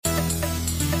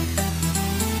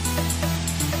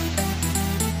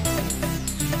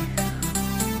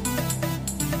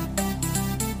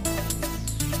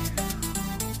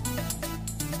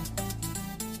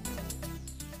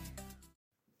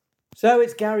So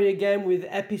it's Gary again with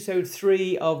episode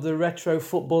 3 of the Retro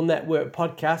Football Network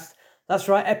podcast. That's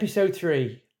right, episode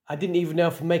 3. I didn't even know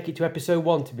if I'd make it to episode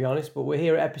 1, to be honest, but we're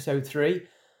here at episode 3.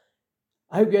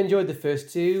 I hope you enjoyed the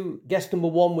first two. Guest number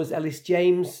 1 was Ellis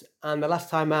James, and the last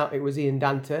time out it was Ian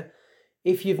Danter.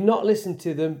 If you've not listened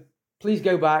to them, please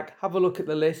go back, have a look at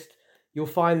the list. You'll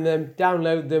find them,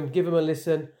 download them, give them a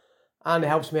listen, and it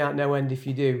helps me out no end if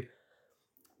you do.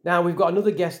 Now, we've got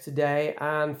another guest today,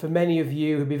 and for many of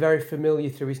you who'll be very familiar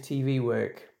through his TV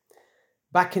work.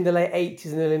 Back in the late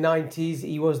 80s and early 90s,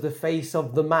 he was the face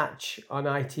of The Match on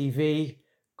ITV,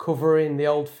 covering the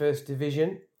old First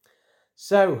Division.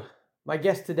 So, my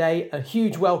guest today, a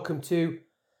huge welcome to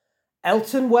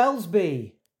Elton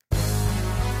Welsby.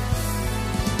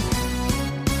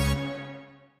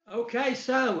 Okay,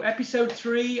 so episode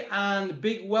 3, and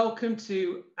big welcome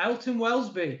to Elton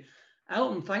Welsby.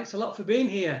 Elton, thanks a lot for being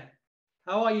here.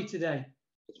 How are you today?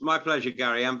 It's my pleasure,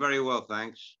 Gary. I'm very well,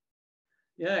 thanks.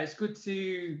 Yeah, it's good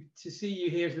to see you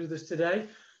here with us today.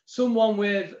 Someone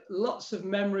with lots of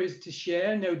memories to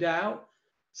share, no doubt.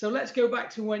 So let's go back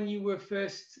to when you were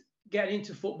first getting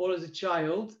into football as a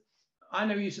child. I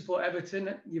know you support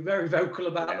Everton. You're very vocal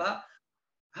about that.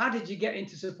 How did you get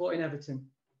into supporting Everton?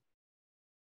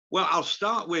 Well, I'll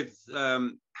start with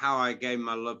how I gained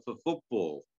my love for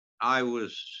football. I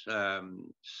was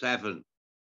 7,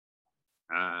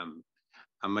 and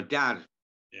my dad,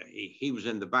 he was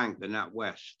in the bank, the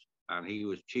NatWest, and he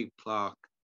was chief clerk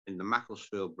in the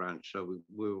Macclesfield branch. So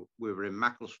we were in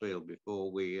Macclesfield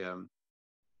before we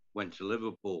went to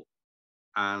Liverpool,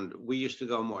 and we used to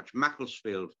go and watch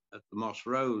Macclesfield at the Moss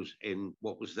Rose in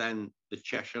what was then the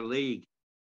Cheshire League,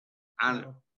 and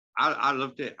I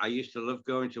loved it. I used to love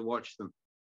going to watch them,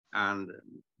 and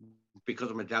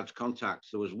because of my dad's contacts,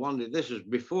 there was one. This was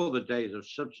before the days of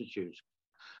substitutes,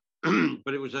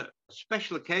 but it was a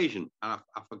special occasion, and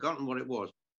I've forgotten what it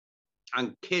was.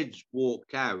 And kids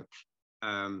walked out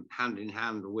hand in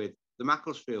hand with the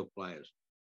Macclesfield players,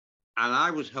 and I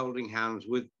was holding hands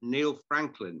with Neil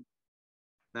Franklin.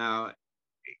 Now,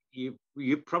 you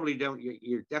probably don't.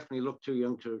 You definitely look too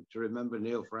young to remember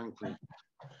Neil Franklin.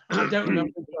 I don't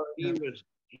remember.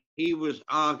 He was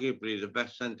arguably the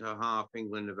best centre half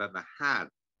England have ever had,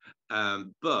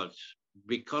 but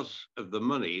because of the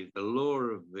money, the law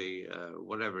of the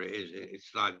whatever it is,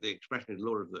 it's like the expression is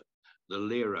law of the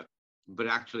lira. But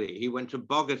actually, he went to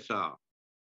Bogota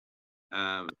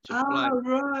to play. Oh,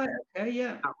 right. Okay,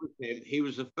 yeah. That was him. He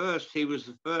was the first. He was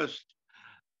the first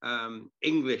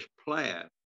English player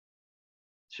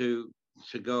to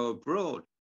go abroad.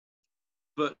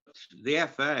 But the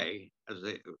FA,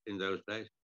 in those days,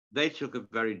 they took a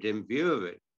very dim view of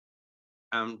it.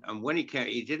 And when he came,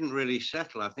 he didn't really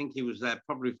settle. I think he was there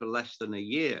probably for less than a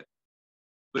year,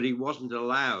 but he wasn't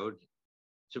allowed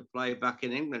to play back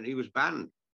in England. He was banned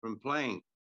from playing.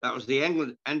 That was the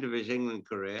end of his England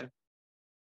career.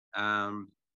 And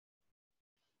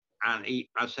he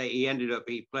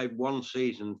played one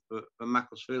season for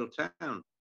Macclesfield Town.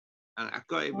 And I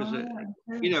got it was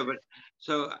but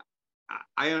so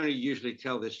I only usually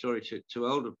tell this story to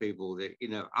older people that,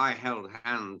 I held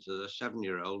hands as a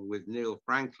 7-year-old with Neil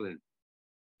Franklin.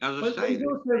 As I say, there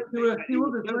were a few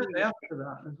others, weren't there, after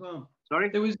that as well? Sorry?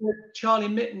 There was Charlie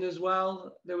Mitten as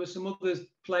well. There were some other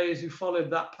players who followed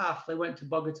that path. They went to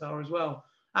Bogota as well.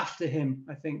 After him,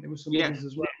 I think there were some others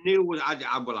as well. Neil was,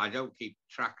 I don't keep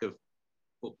track of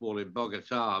football in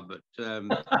Bogota, but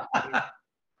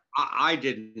I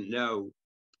didn't know.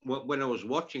 When I was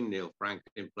watching Neil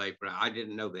Franklin play for it, I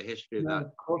didn't know the history of that.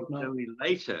 Of course not. Only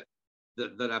later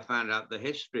that I found out the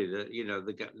history that,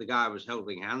 the guy I was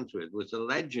holding hands with was a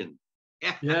legend.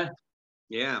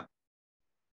 Yeah.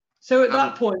 So at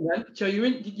that point then, so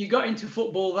you got into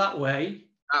football that way.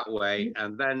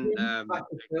 And then my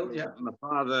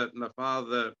father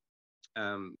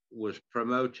was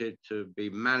promoted to be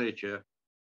manager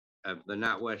of the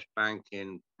NatWest Bank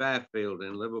in Fairfield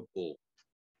in Liverpool.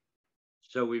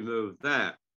 So we moved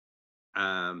there,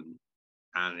 and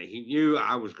he knew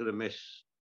I was going to miss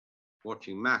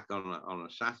watching Mac on a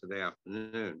Saturday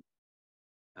afternoon,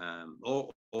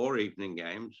 or evening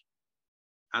games,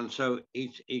 and so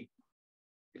he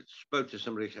spoke to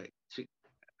somebody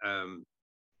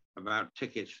about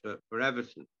tickets for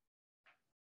Everton,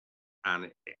 and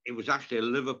it was actually a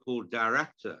Liverpool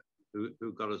director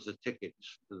who got us the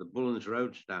tickets for the Bullens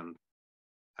Road stand,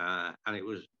 and it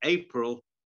was April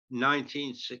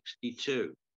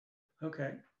 1962.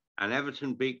 Okay. And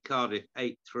Everton beat Cardiff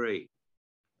 8-3.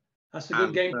 That's a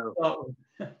good game to start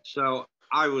with. So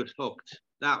I was hooked.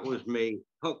 That was me,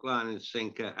 hook, line, and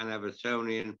sinker, an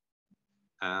Evertonian.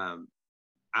 And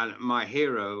my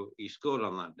hero, he scored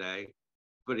on that day,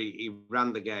 but he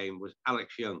ran the game, was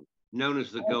Alex Young, known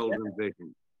as the Golden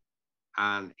Vision.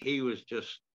 And he was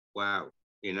just, wow,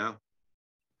 you know,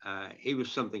 he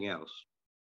was something else.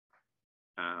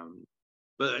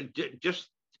 But just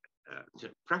to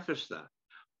preface that,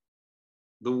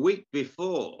 the week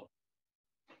before,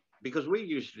 because we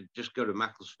used to just go to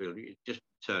Macclesfield, you just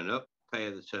turn up, pay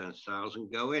the turnstiles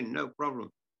and go in, no problem.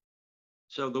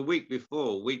 So the week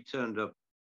before, we turned up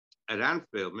at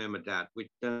Anfield, me and my dad, we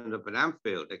turned up at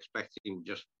Anfield expecting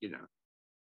just, you know,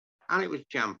 and it was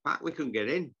jam-packed, we couldn't get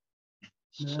in.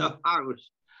 So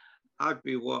I'd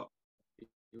be what?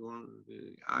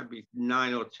 I'd be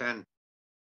 9 or 10.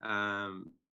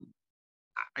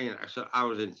 You know, so I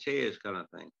was in tears, kind of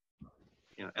thing.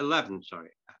 You know, 11.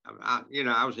 Sorry,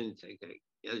 I was in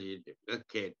as you do, a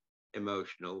kid,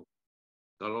 emotional.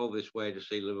 Got all this way to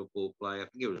see Liverpool play. I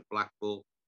think it was Blackpool,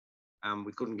 and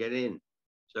we couldn't get in.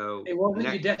 So it wasn't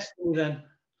your destiny then.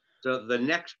 So the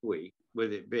next week,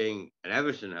 with it being an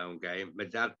Everton home game, my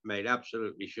dad made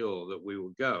absolutely sure that we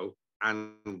would go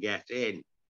and get in.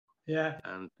 Yeah.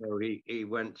 And so he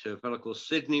went to a fellow called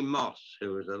Sidney Moss,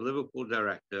 who was a Liverpool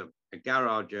director, a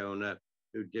garage owner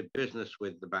who did business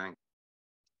with the bank.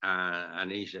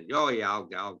 And he said, "Oh yeah,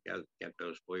 I'll get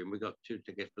those for you." And we got 2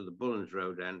 tickets for the Bullens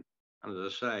Road end. And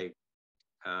as I say,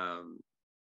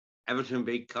 Everton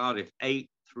beat Cardiff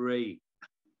 8-3.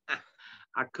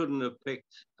 I couldn't have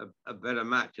picked a better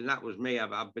match, and that was me.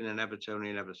 I've been an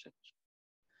Evertonian ever since.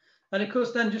 And of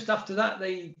course, then just after that,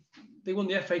 they won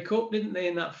the FA Cup, didn't they?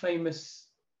 In that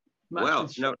famous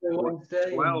match. Hang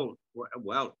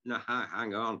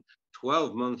on.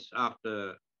 12 months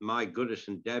after my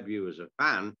Goodison debut as a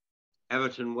fan,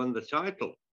 Everton won the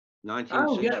title. 1963.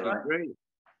 Oh, yeah, right.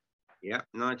 Yeah,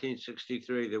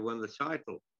 1963, they won the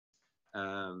title.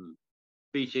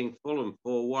 Beating Fulham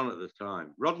 4-1 at the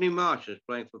time. Rodney Marsh was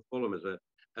playing for Fulham as a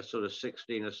sort of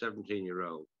 16 or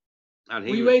 17-year-old. And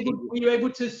were you able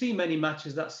to see many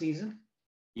matches that season?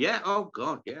 Yeah. Oh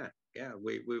God. Yeah. Yeah.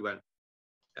 We went.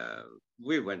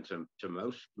 We went to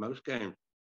most games.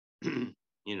 You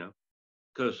know,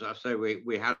 because I say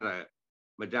we had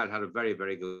my dad had a very,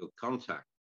 very good contact,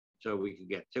 so we could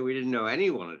get to. We didn't know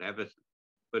anyone at Everton,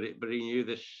 but he knew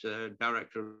this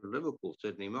director of Liverpool,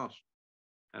 Sidney Moss,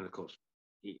 and of course,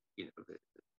 it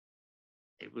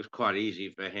was quite easy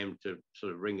for him to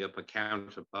sort of ring up a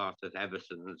counterpart at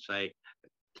Everton and say,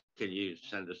 "Can you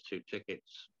send us 2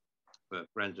 tickets for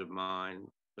friends of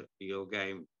mine for your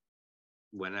game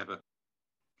whenever?"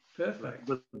 Perfect.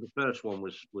 But the first one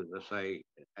was I say,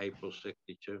 April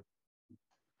 62.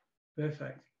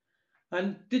 Perfect.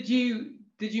 And did you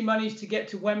manage to get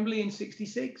to Wembley in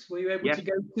 66? Were you able to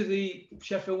go to the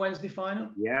Sheffield Wednesday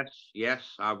final?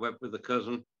 Yes. I went with a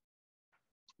cousin.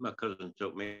 My cousin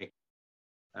took me.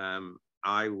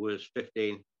 I was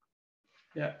 15.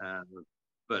 Yeah.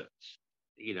 But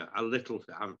you know, I'm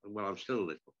still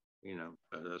little. You know,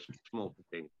 a small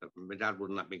 15. My dad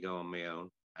wouldn't let me go on my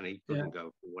own, and he couldn't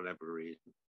go for whatever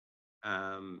reason.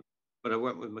 But I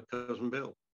went with my cousin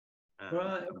Bill.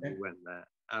 Right. Okay. We went there.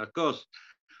 And of course,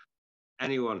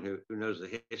 anyone who knows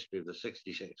the history of the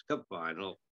 66 Cup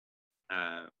final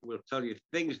will tell you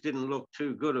things didn't look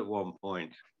too good at one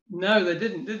point. No, they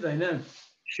didn't, did they? No.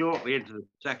 Shortly into the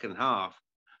second half,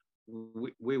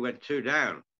 we went 2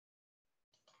 down.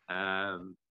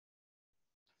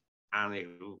 And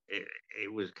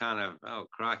it was kind of, oh,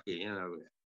 crikey, you know,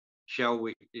 shall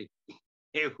we,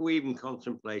 if we even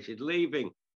contemplated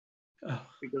leaving,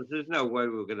 because there's no way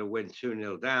we were going to win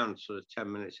 2-0 down sort of 10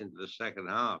 minutes into the second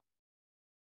half.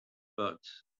 But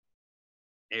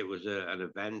it was an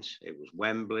event. It was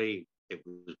Wembley. It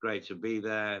was great to be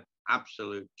there.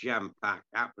 Absolute jam-packed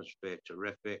atmosphere,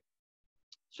 terrific.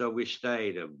 So we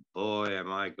stayed, and boy, am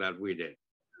I glad we did.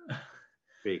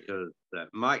 Because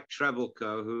Mike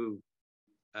Trebleco, who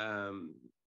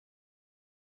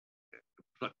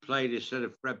played instead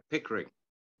of Fred Pickering,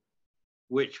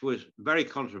 which was very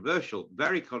controversial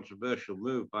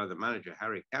move by the manager,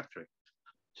 Harry Catterick,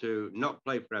 to not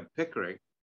play Fred Pickering,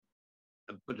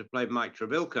 but to play Mike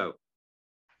Trebleco.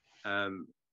 And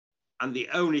the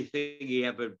only thing he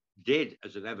ever did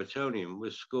as an Evertonian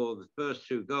was score the first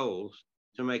 2 goals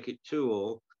to make it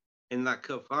 2-2 in that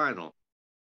cup final.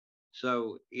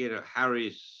 So, you know,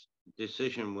 Harry's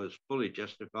decision was fully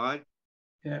justified.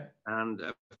 Yeah. And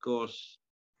of course,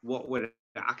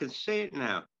 I can see it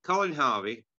now. Colin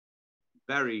Harvey,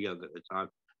 very young at the time,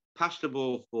 passed the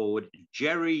ball forward.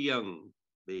 Jerry Young,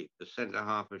 the centre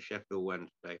half of Sheffield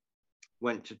Wednesday,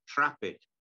 went to trap it,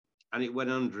 and it went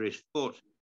under his foot.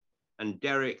 And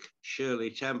Derek Shirley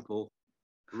Temple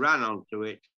ran onto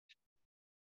it,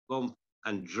 bumped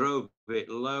and drove it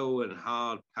low and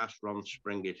hard past Ron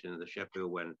Springett in the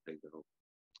Sheffield Wednesday goal.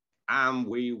 And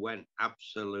we went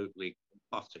absolutely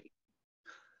potty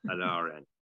at our end.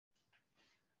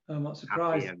 I'm not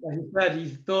surprised. As you said, you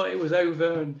thought it was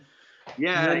over. And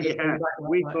yeah.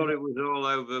 We thought it was all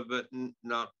over, but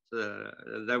not.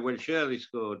 Then when Shirley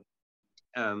scored,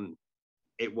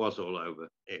 it was all over.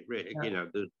 It really,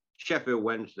 the Sheffield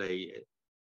Wednesday,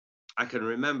 I can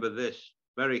remember this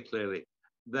very clearly.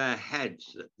 Their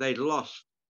heads, they'd lost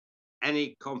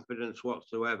any confidence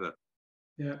whatsoever.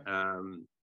 Yeah.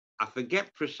 I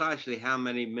forget precisely how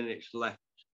many minutes left.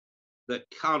 That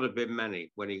can't have been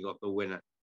many when he got the winner.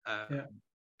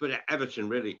 But Everton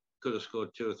really could have scored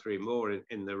 2 or 3 more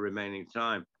in the remaining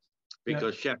time,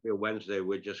 because Sheffield Wednesday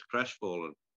were just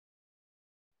crestfallen.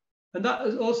 And that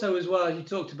was also, as well, you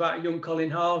talked about young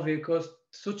Colin Harvey, of course,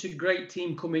 such a great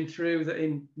team coming through that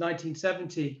in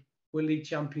 1970 were league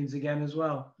champions again as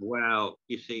well. Well,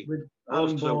 you see,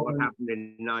 also what happened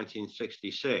in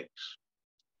 1966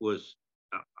 was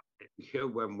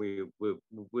when we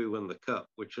won the Cup,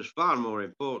 which was far more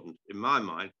important in my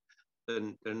mind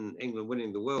than England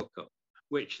winning the World Cup,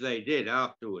 which they did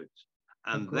afterwards.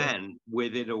 And then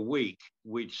within a week,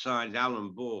 we'd signed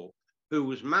Alan Ball, who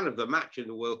was man of the match in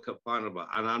the World Cup final.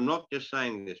 And I'm not just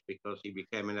saying this because he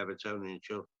became an Evertonian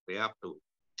shortly afterwards.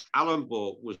 Alan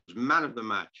Ball was man of the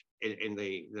match in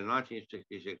the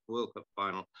 1966 World Cup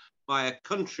final by a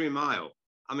country mile.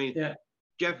 I mean,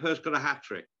 Jeff Hurst got a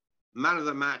hat-trick. Man of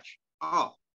the match,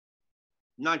 90%,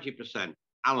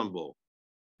 Alan Ball.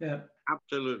 Yeah.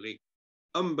 Absolutely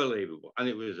unbelievable. And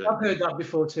it was... I've heard that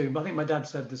before too. I think my dad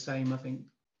said the same, I think.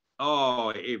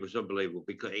 Oh, it was unbelievable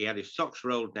because he had his socks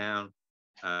rolled down.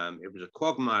 It was a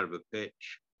quagmire of a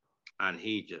pitch. And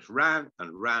he just ran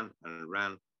and ran and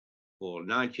ran for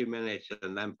 90 minutes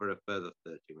and then for a further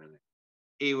 30 minutes.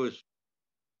 He was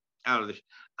out of this.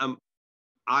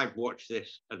 I've watched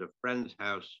this at a friend's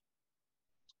house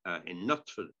in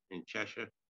Knutsford in Cheshire.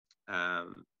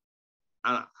 And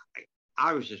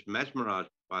I was just mesmerized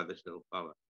by this little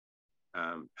fella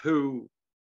who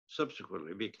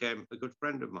subsequently became a good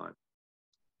friend of mine.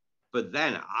 But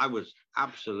then I was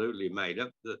absolutely made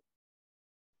up that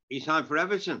he signed for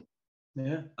Everton.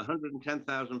 Yeah.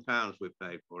 £110,000 we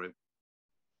paid for him.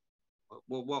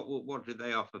 Well, what did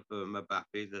they offer for Mbappe,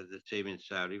 the team in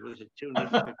Saudi? Was it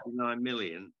 259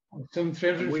 million? Some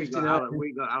 359.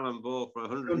 We got Alan Ball for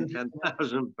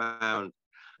 £110,000.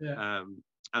 Yeah.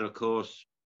 And of course,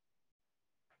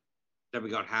 then we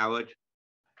got Howard.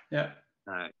 Yeah.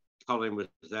 Colin was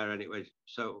there anyway.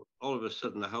 So all of a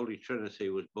sudden, the Holy Trinity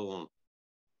was born.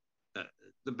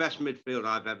 The best midfield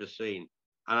I've ever seen.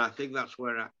 And I think that's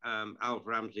where Alf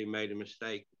Ramsey made a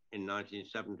mistake in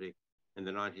 1970, in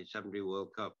the 1970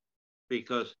 World Cup,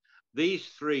 because these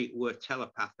three were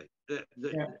telepathic.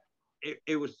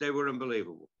 They were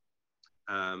unbelievable.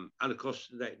 And of course,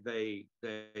 they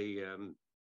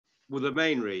were the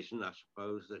main reason, I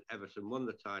suppose, that Everton won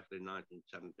the title in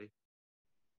 1970.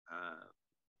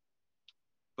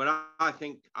 But I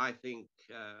think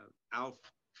Alf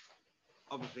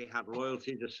obviously had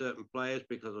loyalty to certain players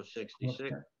because of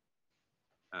 66.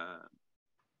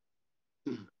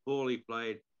 Poorly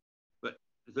played, but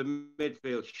the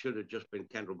midfield should have just been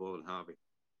Kendall, Ball and Harvey.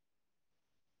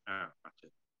 That's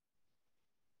it.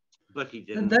 But he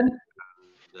didn't. And then,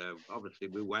 obviously,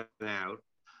 we went out,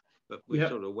 but we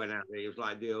sort of went out there. It was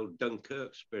like the old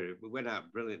Dunkirk spirit. We went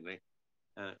out brilliantly,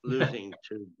 losing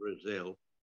to Brazil.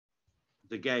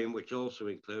 The game, which also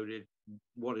included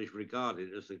what is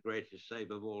regarded as the greatest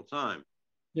save of all time.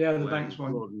 Yeah, the Banks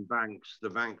one. Gordon Banks, the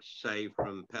Banks save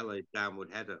from Pele's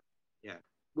downward header. Yeah,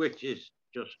 which is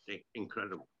just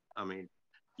incredible. I mean,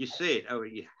 you see it. Oh,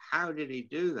 how did he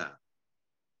do that?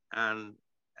 And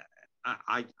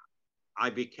I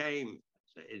became,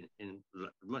 in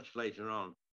much later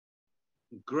on,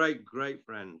 great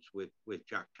friends with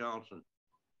Jack Charlton.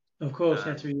 Of course,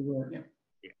 that's who you were. Yeah.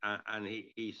 And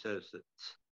he says that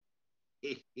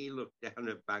he looked down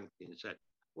at Banksy and said,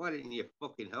 "Why didn't you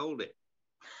fucking hold it?"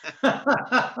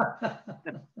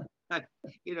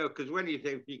 Because when you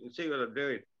think, you can see what I'm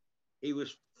doing, he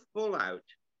was full out,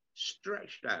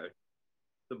 stretched out,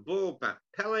 the ball back.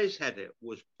 Pele's header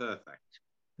was perfect.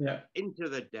 Yeah. Into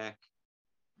the deck,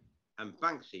 and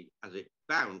Banksy, as it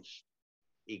bounced,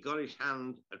 he got his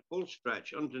hand at full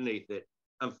stretch underneath it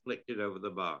and flicked it over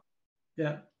the bar.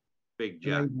 Yeah. Big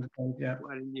Jack. Yeah.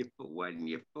 Why didn't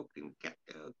you fucking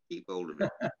keep hold of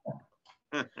it?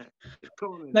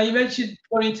 Now you mentioned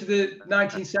going into the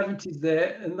 1970s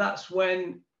there, and that's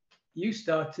when you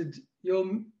started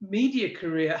your media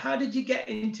career. How did you get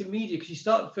into media? Because you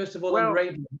started first of all on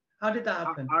radio. How did that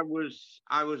happen? I was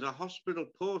a hospital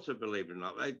porter, believe it or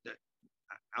not.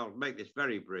 I'll make this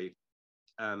very brief.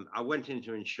 I went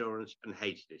into insurance and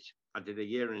hated it. I did a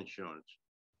year in insurance,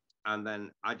 and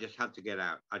then I just had to get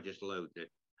out. I just loathed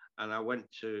it, and I went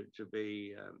to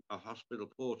be a hospital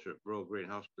porter at Broad Green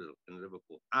Hospital in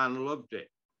Liverpool, and loved it.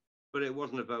 But it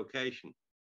wasn't a vocation.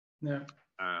 No.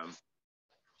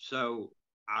 So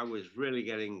I was really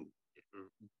getting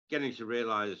to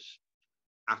realise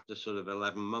after sort of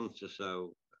 11 months or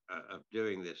so of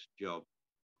doing this job,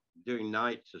 doing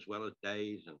nights as well as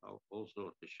days and all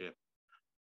sorts of shifts,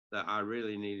 that I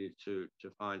really needed to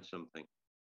find something.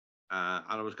 And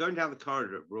I was going down the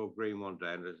corridor at Broad Green one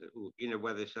day, and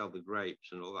where they sell the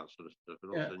grapes and all that sort of stuff,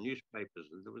 and also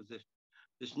newspapers. And there was this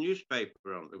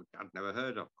newspaper on which I'd never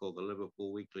heard of called the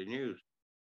Liverpool Weekly News.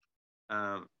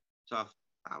 So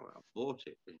I bought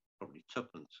it, probably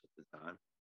tuppence at the time,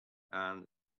 and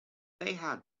they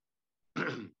had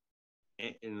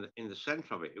in the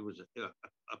centre of it, it was a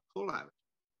pull-out,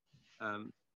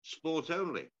 sport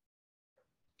only,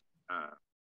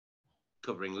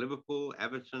 covering Liverpool,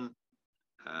 Everton,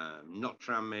 Not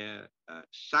Tranmere,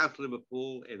 South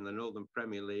Liverpool in the Northern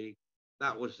Premier League.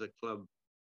 That was the club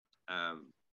that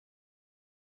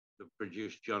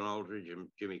produced John Aldridge and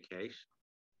Jimmy Case.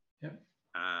 Yeah.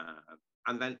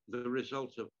 And then the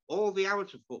result of all the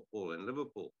amateur football in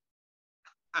Liverpool.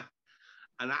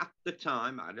 And at the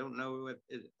time, I don't know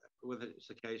whether it's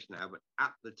the case now, but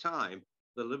at the time,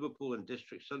 the Liverpool and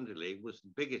District Sunday League was the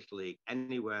biggest league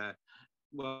anywhere,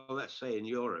 well, let's say in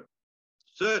Europe.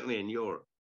 Certainly in Europe.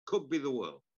 Could be the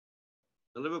world.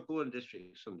 The Liverpool and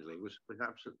District Sunday League was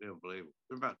absolutely unbelievable.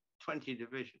 There were about 20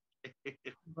 divisions.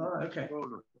 Oh, okay.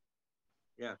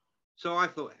 Yeah. So I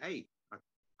thought, hey, I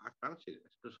fancy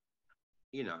this because,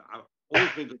 I've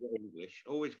always been good at English,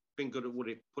 always been good at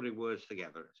putting words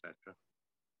together, etc.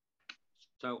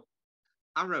 So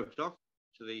I wrote off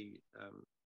to the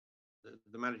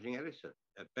managing editor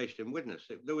based in Widnes.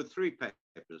 There were three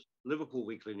papers: Liverpool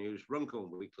Weekly News,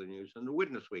 Runcorn Weekly News, and the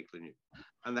Widnes Weekly News.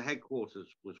 And the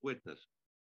headquarters was Widnes.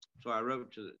 So I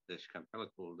wrote to this fellow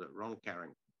called Ron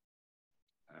Carrington,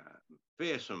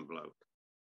 fearsome bloke.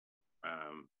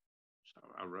 So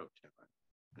I wrote to him.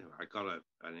 Anyway, I got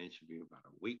an interview about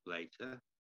a week later.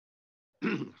 I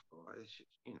thought,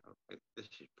 this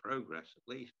is progress at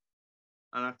least.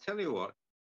 And I tell you what,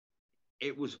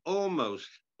 it was almost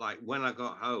like when I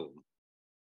got home,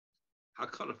 I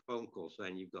got a phone call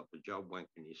saying, "You've got the job. When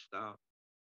can you start?"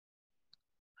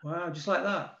 Wow, just like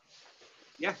that.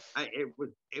 Yeah,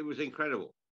 it was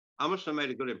incredible. I must have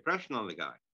made a good impression on the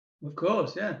guy. Of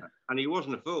course, yeah. And he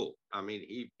wasn't a fool. I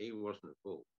mean, he wasn't a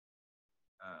fool.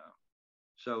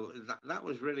 So that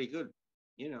was really good.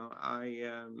 And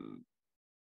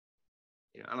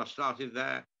I started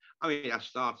there. I mean, I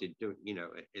started doing,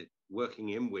 working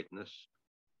in Widnes,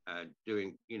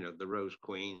 doing, the Rose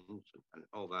Queens and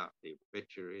all that, the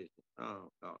obituaries.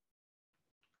 Oh God,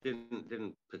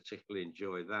 didn't particularly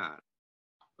enjoy that.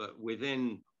 But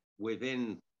within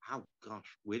 2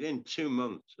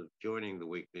 months of joining the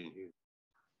Weekly News,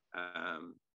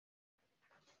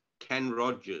 Ken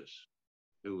Rogers,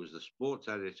 who was the sports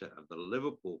editor of the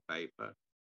Liverpool paper,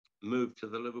 moved to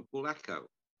the Liverpool Echo.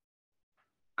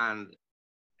 And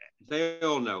they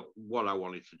all know what I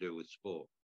wanted to do with sport.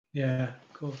 Yeah,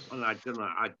 of course. And I'd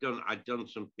done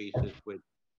some pieces with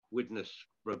Widnes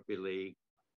Rugby League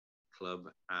Club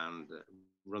and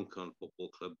Runcorn Football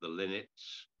Club, the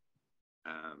Linnets.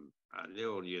 And they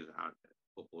all knew that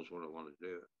football's what I want to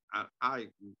do. I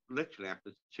literally,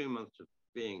 after 2 months of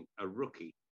being a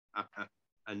rookie, a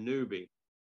newbie,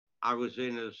 I was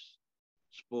in as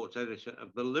sports editor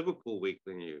of the Liverpool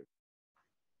Weekly News.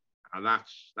 And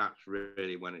that's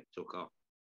really when it took off.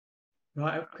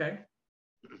 Right, okay.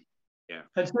 Yeah.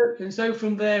 And so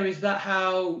from there, is that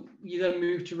how you then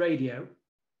moved to radio?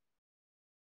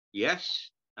 Yes.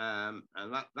 And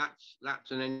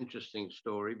that's an interesting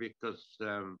story because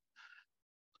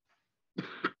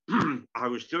I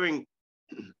was doing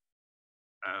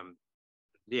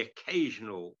the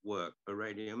occasional work for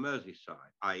Radio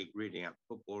Merseyside, i.e. reading out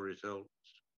football results,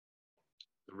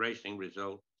 the racing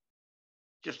results,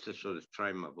 just to sort of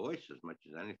train my voice as much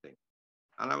as anything.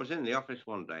 And I was in the office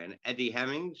one day, and Eddie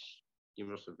Hemmings, you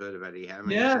must have heard of Eddie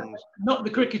Hemmings. Yeah, not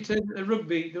the cricketer, the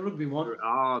rugby one.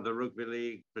 Oh, the rugby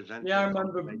league presenter. Yeah, I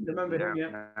remember him,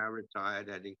 yeah. Now retired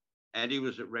Eddie. Eddie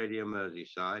was at Radio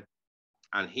Merseyside,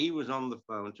 and he was on the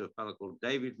phone to a fellow called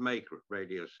David Maker at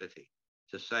Radio City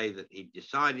to say that he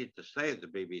decided to stay at the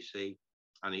BBC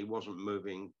and he wasn't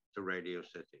moving to Radio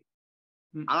City.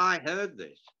 And I heard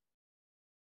this.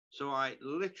 So I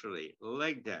literally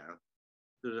laid down.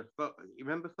 You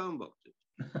remember phone boxes?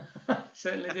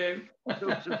 Certainly do. There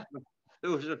was a,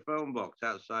 there was a phone box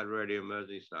outside Radio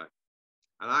Merseyside,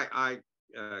 and I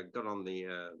got on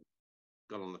the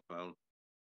phone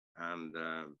and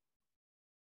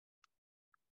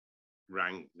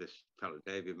rang this fellow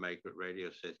David Maker at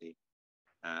Radio City,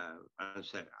 and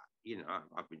said,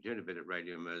 I've been doing a bit at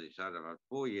Radio Merseyside. I've had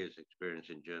 4 years experience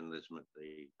in journalism at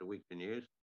the Weekly News.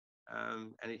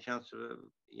 Any chance of,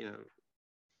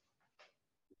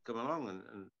 come along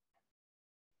and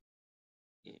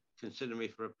consider me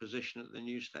for a position at the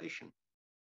news station?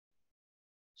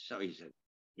 So he said,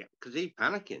 yeah, because he's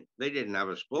panicking. They didn't have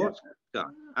a sports guy.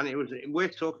 And we're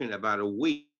talking about a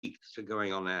week to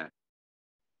going on air.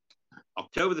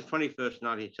 October the 21st,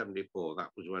 1974, that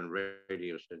was when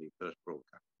Radio City first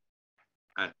broadcast.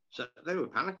 And so they were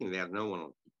panicking. They had no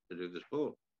one to do the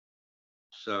sport.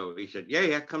 So he said,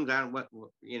 yeah, come down.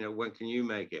 When can you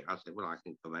make it? I said, well, I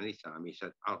can come anytime. He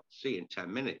said, I'll see you in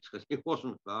 10 minutes, because it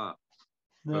wasn't far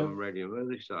from Radio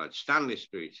Merseyside, Stanley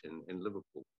Street in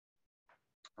Liverpool.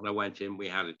 And I went in, we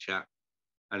had a chat,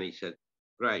 and he said,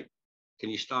 great, can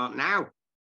you start now?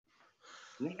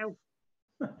 Now?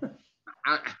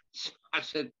 I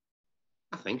said,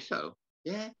 I think so,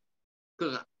 yeah.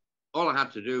 Because all I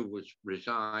had to do was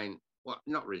resign. Well,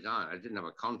 not resign. I didn't have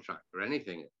a contract or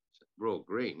anything at Raw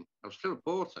Green. I was still a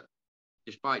porter,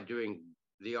 despite doing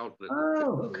the odd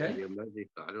little Radio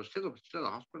Merseyside. I was still a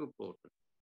hospital porter.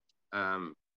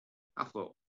 I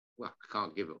thought, well, I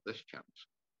can't give up this chance.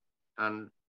 And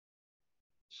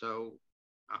so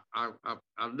I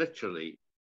literally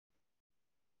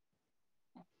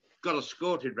got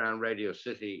escorted around Radio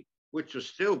City, which was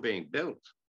still being built,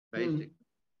 basically,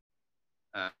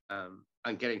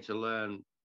 and getting to learn,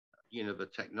 the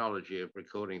technology of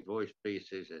recording voice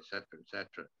pieces, etc.,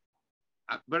 etc.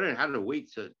 But I had a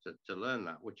week to learn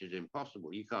that, which is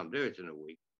impossible. You can't do it in a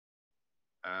week.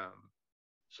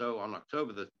 So on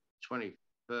October the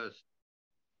 21st,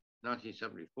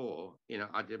 1974,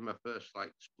 I did my first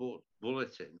sports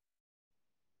bulletin,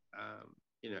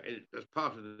 as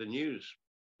part of the news.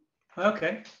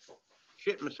 Okay.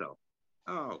 Shit myself.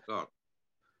 Oh God.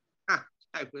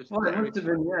 It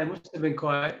must have been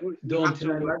quite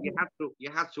daunting.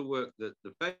 You had to work the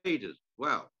faders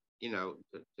well, to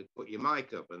put your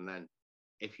mic up, and then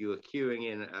if you were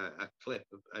queuing in a clip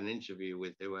of an interview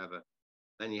with whoever,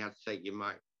 then you had to take your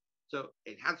mic. So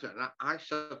it had to, and I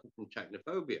suffered from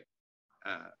technophobia.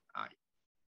 I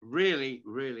really,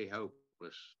 really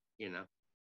hopeless,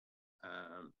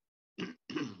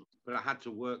 but I had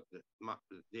to work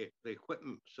the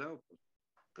equipment myself.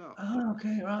 God. Oh,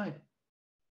 okay, right.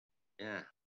 Yeah.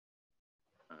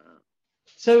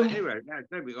 So anyway,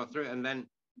 we got through it, and then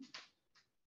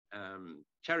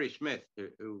Terry Smith,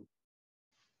 who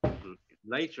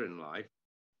later in life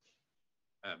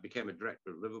became a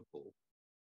director of Liverpool,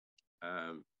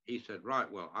 he said, right,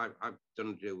 well, I've done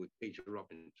a deal with Peter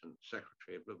Robinson,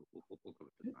 secretary of Liverpool Football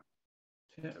Club,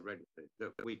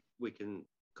 that we can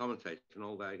commentate on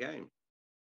all their games.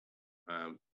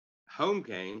 Home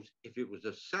games, if it was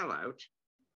a sellout,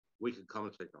 we could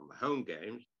commentate on the home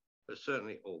games, but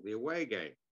certainly all the away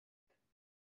games.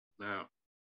 Now,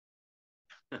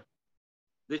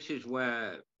 this is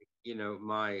where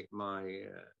my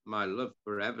love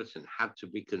for Everton had to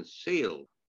be concealed.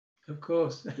 Of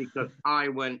course. Because I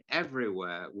went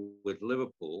everywhere with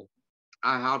Liverpool.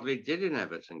 I hardly did an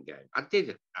Everton game. I did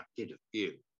a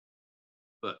few,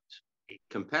 but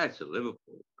compared to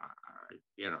Liverpool,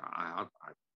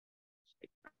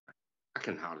 I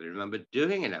can hardly remember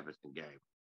doing an Everton game.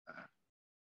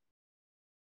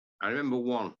 I remember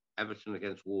one, Everton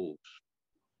against Wolves.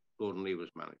 Gordon Lee was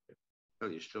manager. I'll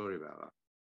tell you a story about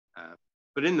that.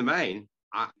 But in the main,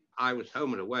 I was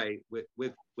home and away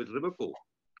with Liverpool.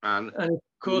 And of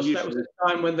course, that was the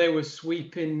time when they were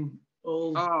sweeping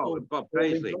all. Bob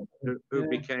Paisley, who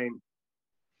became.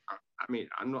 I mean,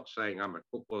 I'm not saying I'm a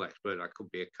football expert. I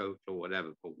could be a coach or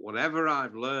whatever. But whatever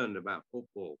I've learned about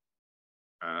football,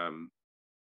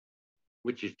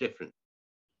 which is different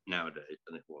nowadays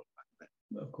than it was back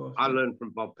then. Of course, I learned from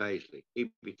Bob Paisley.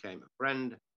 He became a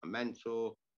friend, a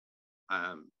mentor.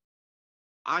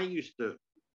 I used to,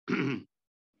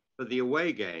 for the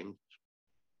away games,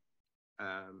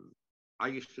 I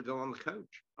used to go on the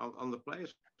coach, on the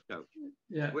players' coach.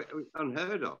 Yeah.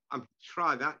 Unheard of.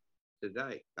 Try that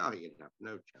today. Oh, you'd have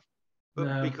no chance.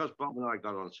 But because Bob and I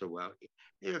got on so well,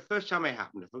 the first time it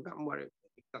happened, I've forgotten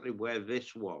exactly where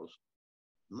this was.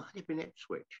 It might have been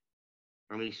Ipswich.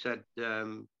 And he said,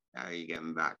 how are you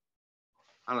getting back?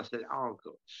 And I said, I'll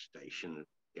go to the station and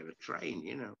get a train,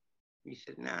 He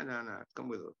said, no, come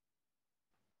with us.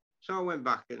 So I went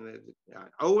back, and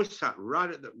I always sat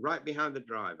right behind the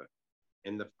driver.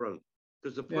 in the front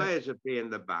because the players would be in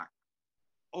the back,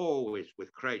 always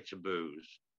with crates of booze.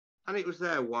 And it was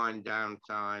their wind down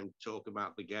time, talk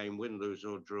about the game, win, lose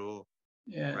or draw.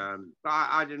 Yeah. But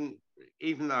I didn't,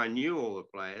 even though I knew all the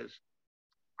players,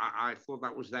 I thought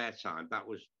that was their time. That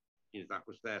was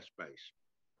their space.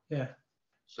 Yeah.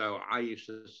 So I used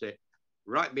to sit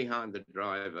right behind the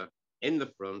driver in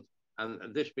the front,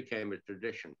 and this became a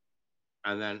tradition.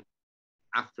 And then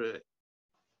after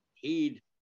he'd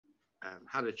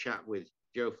had a chat with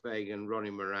Joe Fagan, Ronnie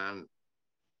Moran,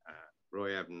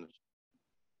 Roy Evans,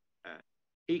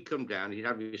 he'd come down, he'd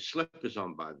have his slippers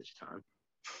on by this time,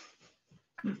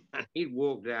 and he'd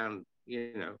walk down,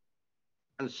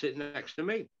 and sit next to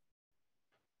me.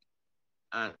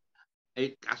 And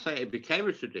it became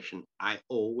a tradition. I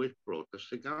always brought a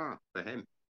cigar for him.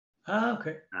 Ah,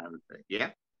 okay.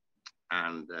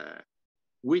 And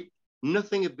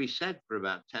nothing would be said for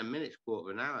about 10 minutes,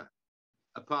 quarter of an hour,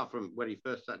 apart from when he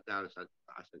first sat down.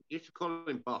 I said, you used to call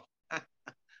him boss.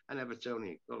 I never told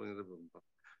him, calling him boss.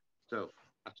 So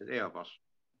I said, here, boss,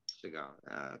 cigar.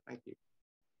 Thank you.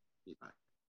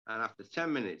 And after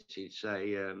 10 minutes, he'd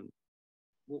say,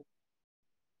 well,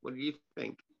 what do you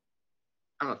think?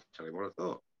 And I'd tell him what I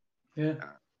thought. Yeah.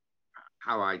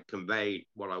 How I conveyed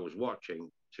what I was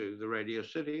watching to the Radio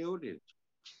City audience.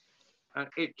 And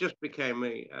it just became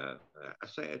a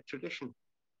tradition.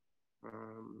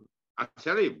 I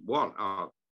tell you what,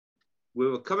 we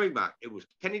were coming back. It was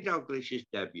Kenny Dalglish's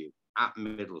debut at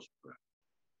Middlesbrough.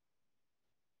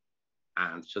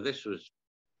 And so this was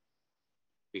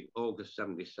August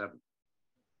 77.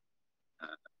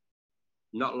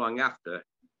 Not long after,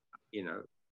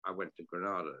 I went to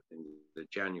Granada in the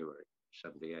January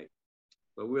 78.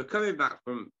 But we were coming back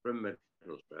from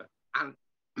Middlesbrough,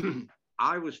 and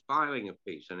I was filing a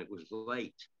piece, and it was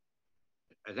late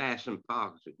at Ayresome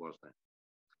Park, as it was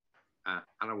then.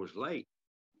 And I was late,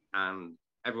 and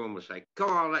everyone was saying,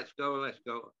 come on, let's go.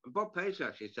 And Bob Paisley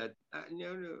actually said,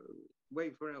 no,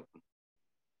 wait for Elton.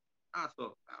 I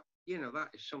thought, that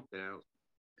is something else.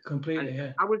 Completely, and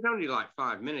yeah. I was only like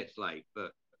 5 minutes late,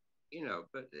 but, no,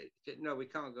 we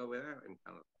can't go without him.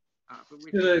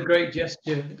 Still a great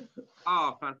gesture.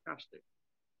 Oh, fantastic.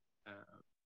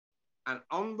 And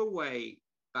on the way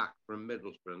back from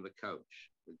Middlesbrough in the coach,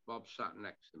 with Bob sat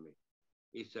next to me,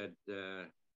 he said,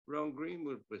 Ron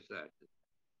Greenwood was there.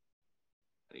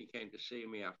 And he came to see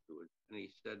me afterwards. And he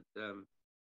said,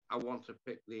 I want to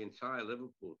pick the entire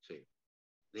Liverpool team,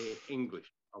 the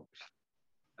English,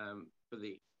 obviously, for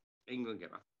the England game.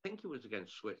 I think it was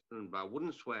against Switzerland, but I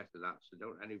wouldn't swear to that. So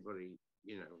don't anybody,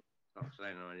 start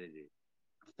saying I'm an idiot.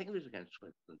 I think it was against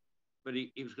Switzerland. But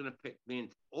he was going to pick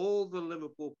all the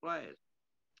Liverpool players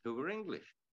who were English,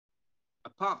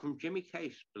 apart from Jimmy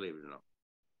Case, believe it or not.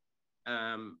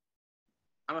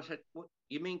 And I said, what,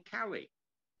 you mean Cali?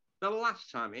 The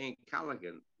last time Ian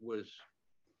Callaghan was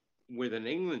with an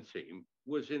England team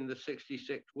was in the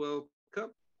 66 World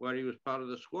Cup, where he was part of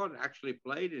the squad, actually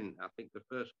played in, I think, the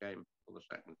first game or the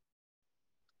second.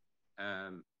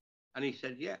 And he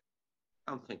said, yeah.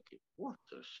 I'm thinking, what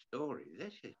a story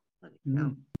this is.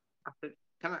 I said,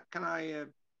 can I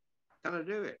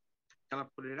do it? Can I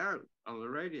put it out on the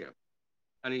radio?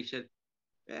 And he said,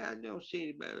 yeah, no,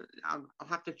 see, I'll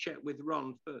have to check with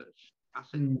Ron first. I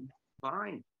said,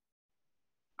 fine.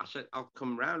 I said, I'll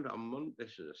come round on Monday.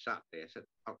 This is a Saturday. I said,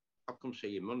 I'll come see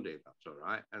you Monday if that's all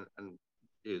right, and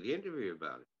do the interview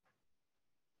about it.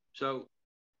 So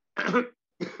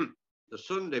the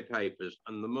Sunday papers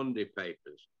and the Monday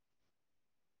papers,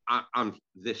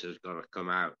 this has got to come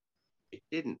out. It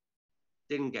didn't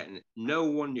get in. No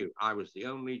one knew. I was the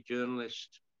only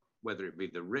journalist, whether it be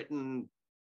the written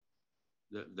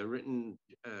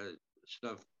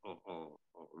stuff or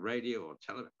radio or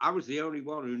television. I was the only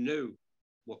one who knew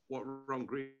what Ron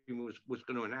Green was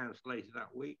going to announce later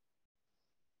that week.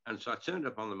 And so I turned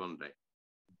up on the Monday,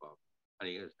 Bob, and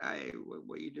he goes, hey,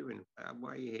 what are you doing?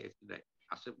 Why are you here today?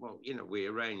 I said, well, we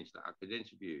arranged that I could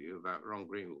interview you about Ron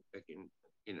Greenwood picking,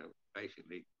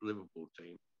 basically Liverpool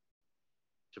team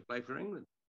to play for England.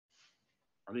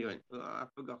 And he went, I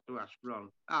forgot to ask Ron.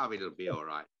 It'll be all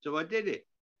right. So I did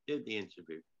the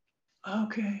interview.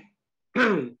 Okay.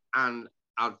 And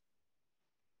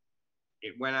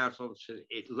it went out on,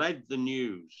 it led the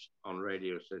news on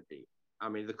Radio City. I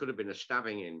mean, there could have been a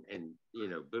stabbing in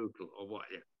Bootle or what.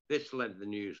 This led the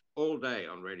news all day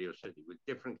on Radio City with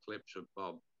different clips of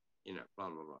Bob, blah, blah,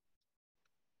 blah.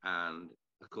 And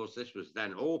of course, this was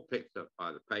then all picked up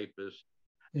by the papers.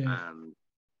 Yeah. And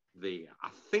I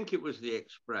think it was the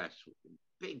Express, with a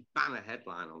big banner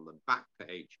headline on the back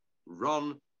page,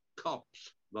 Ron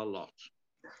cops the lot.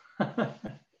 And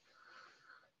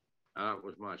that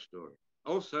was my story.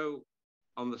 Also,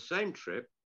 on the same trip,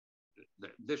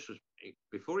 this was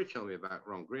before he told me about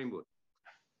Ron Greenwood.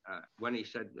 When he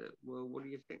said, "Well, what do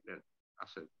you think then?" I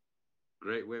said,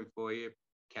 "Great win for you.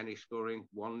 Kenny scoring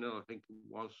 1-0, I think it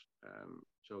was.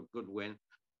 So a good win."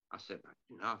 I said,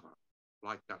 "I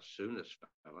like that Souness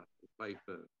fella who played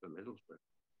for Middlesbrough."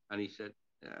 And he said,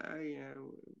 "Yeah,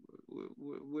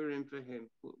 we're in for him.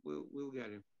 We'll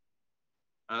get him."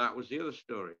 And that was the other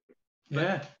story.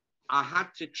 Yeah. But I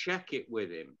had to check it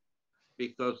with him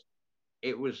because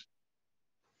it was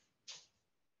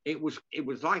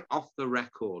like off the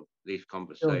record, these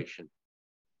conversations.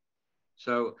 Sure.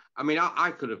 So, I mean,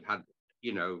 I could have had,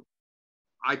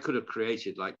 I could have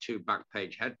created like two back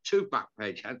page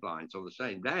headlines on the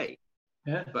same day.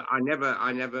 Yeah. But I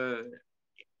never,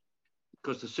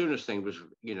 because the Souness thing was,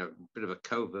 a bit of a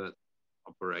covert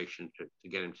operation to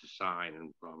get him to sign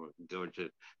and going to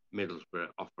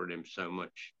Middlesbrough, offering him so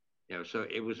much, so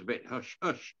it was a bit hush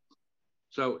hush.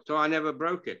 So I never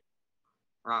broke it.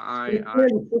 And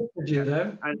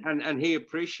he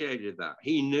appreciated that.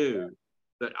 He knew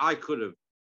that I could have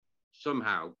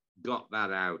somehow got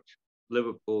that out.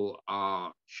 Liverpool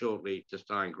are shortly to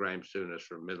sign Graham Souness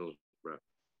from Middlesbrough,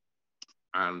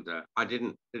 and I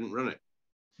didn't run it.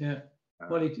 Yeah.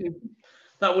 Well,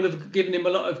 that would have given him a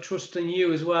lot of trust in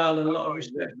you as well, and a lot of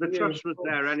respect. The trust was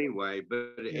there anyway,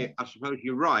 but I suppose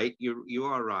you're right. You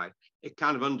are right. It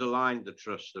kind of underlined the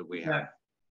trust that we had. Yeah,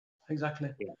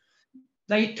 exactly. Yeah.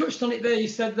 Now, you touched on it there. You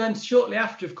said then shortly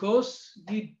after, of course,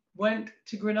 you went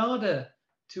to Granada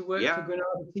to work for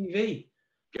Granada TV.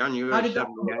 January. How did that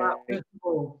come about, first of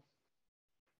all?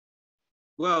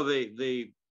 Well,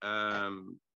 I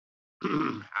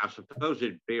suppose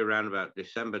it'd be around about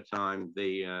December time.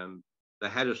 The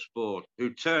head of sport,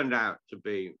 who turned out to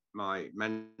be my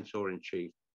mentor in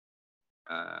chief,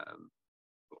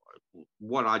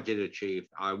 what I did achieve,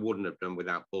 I wouldn't have done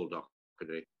without Paul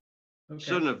Doherty. Okay.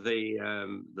 Son of the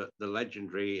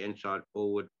legendary inside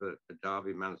forward for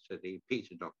Derby, Man City,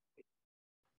 Peter Doherty.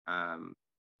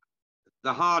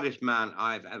 The hardest man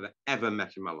I've ever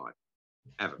met in my life,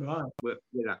 ever, right.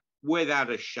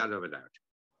 Without a shadow of a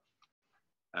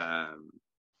doubt.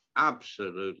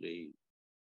 Absolutely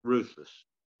ruthless.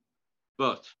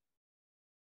 But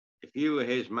if you were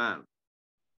his man,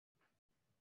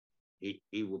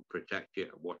 he would protect you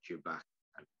and watch your back.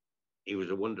 And he was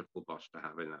a wonderful boss to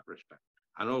have in that respect.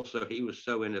 And also, he was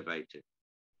so innovative.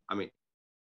 I mean,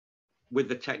 with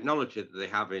the technology that they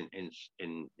have in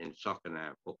soccer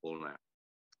now, football now,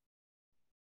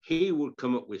 he would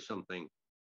come up with something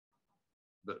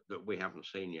that we haven't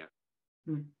seen yet.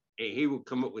 Mm. He would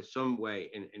come up with some way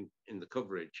in the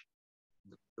coverage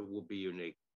that would be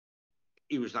unique.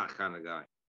 He was that kind of guy.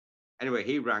 Anyway,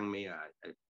 he rang me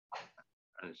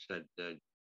and said, "Do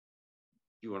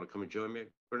you want to come and join me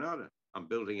at Granada? I'm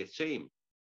building a team."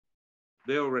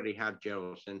 They already had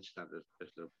Gerald Sinstad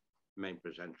as the main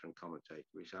presenter and commentator.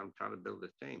 He said, "I'm trying to build a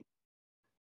team."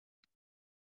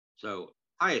 So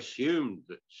I assumed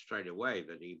that straight away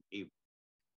that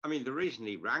I mean, the reason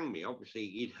he rang me, obviously,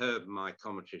 he'd heard my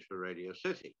commentaries for Radio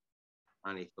City.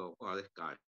 And he thought, well, this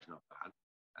guy's not bad.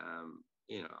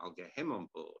 I'll get him on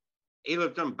board. He'll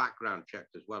have done background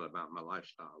checks as well about my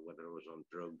lifestyle, whether I was on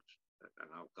drugs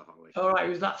and alcoholic. All right,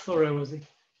 he was that thorough, was he?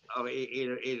 Oh,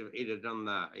 he'd have done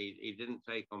that. He didn't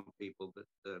take on people that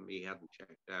he hadn't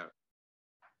checked out.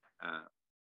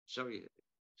 So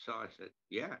I said,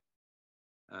 yeah,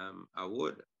 I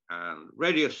would. And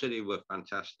Radio City were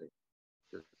fantastic.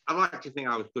 I like to think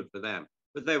I was good for them,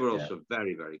 but they were also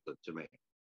very, very good to me.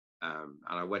 And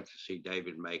I went to see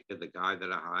David Maker, the guy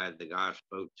that I hired, the guy I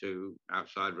spoke to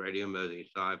outside Radio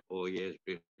Merseyside 4 years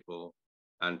before,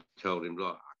 and told him,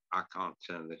 "Look, I can't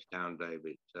turn this down,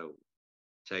 David. So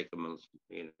take a month,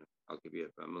 I'll give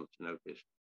you a month's notice."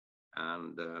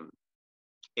 And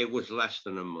it was less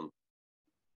than a month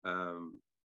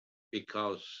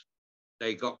because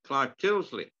they got Clive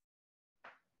Tilsley.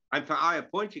 In fact, I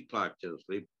appointed Clive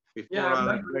Tilsley before I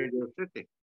left Radio City.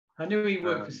 I knew he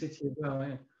worked for City as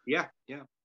well, yeah. Yeah.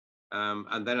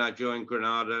 And then I joined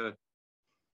Granada,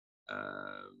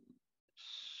 I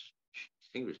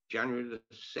think it was January the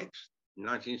 6th,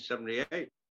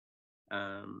 1978.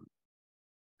 And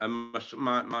my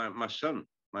son,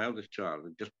 my eldest child,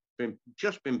 had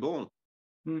just been born.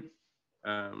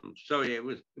 So it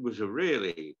was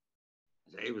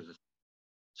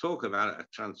talk about a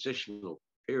transitional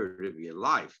period of your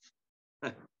life.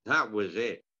 That was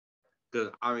it.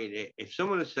 Because, I mean, if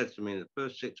someone had said to me in the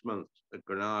first 6 months at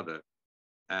Granada,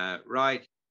 right,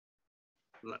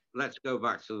 let's go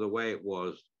back to the way it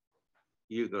was,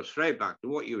 you go straight back to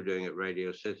what you were doing at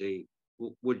Radio City,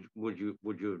 would you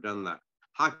have done that?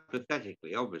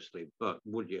 hypothetically, obviously, but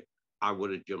would you? I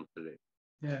would have jumped at it.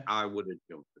 Yeah. I would have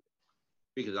jumped at it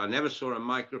because I never saw a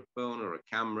microphone or a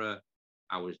camera.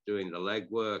 I was doing the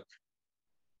legwork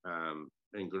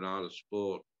in Granada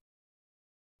Sport,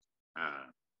 and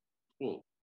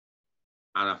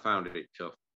I found it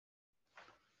tough.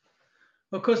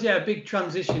 Of course, yeah, a big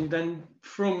transition then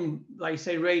from, like you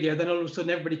say, radio, then all of a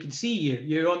sudden everybody can see you.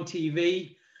 You're on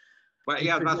TV. But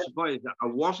yeah, that's the point. I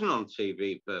wasn't on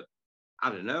TV for, I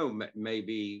don't know,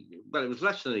 maybe, well, it was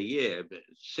less than a year, but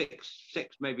six,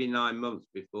 maybe 9 months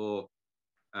before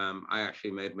I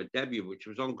actually made my debut, which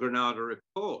was on Granada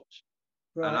Reports.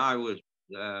 Right. And I was,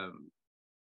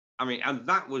 and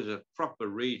that was a proper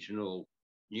regional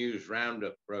news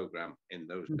roundup program in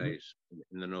those days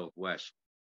in the Northwest.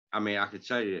 I mean, I could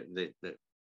tell you that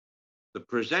the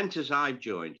presenters I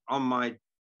joined on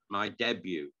my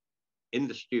debut in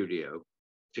the studio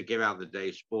to give out the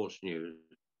day's sports news,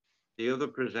 the other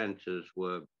presenters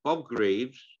were Bob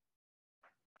Greaves,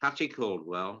 Patty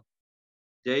Caldwell,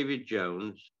 David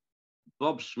Jones,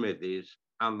 Bob Smithies,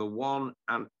 and the one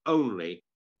and only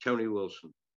Tony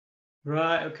Wilson.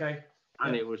 Right, okay.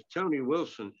 And it was Tony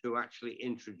Wilson who actually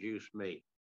introduced me.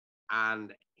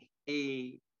 And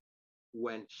he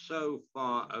went so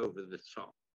far over the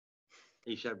top.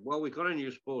 He said, well, we've got a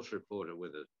new sports reporter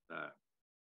with us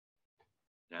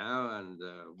now, and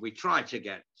we tried to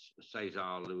get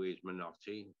Cesar Luis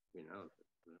Menotti, you know,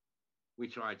 we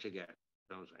tried to get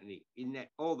those, and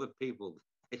all the people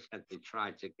they said they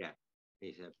tried to get,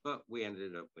 he said, but we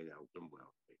ended up with Elton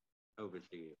Welsby. Over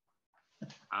to you.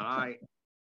 And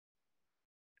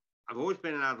I've always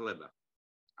been an ad-libber.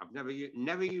 I've never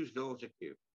used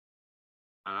autocue.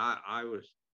 And I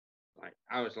was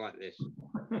like this,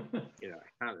 you know,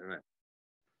 I can't remember.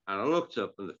 And I looked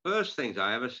up, and the first things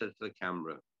I ever said to the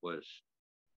camera was,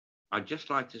 I'd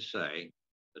just like to say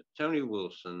that Tony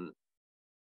Wilson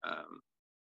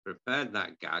prepared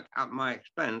that gag at my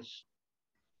expense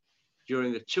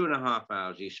during the 2.5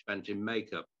 hours he spent in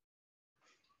makeup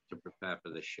to prepare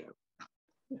for the show.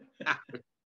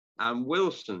 And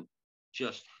Wilson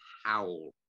just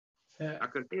howled. Yeah. I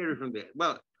could hear it from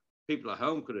people at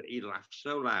home could have, he laughed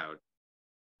so loud.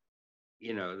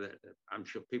 You know, I'm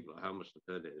sure people at home must have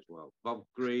heard it as well. Bob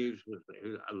Greaves was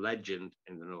a legend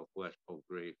in the Northwest, Bob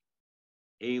Greaves.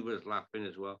 He was laughing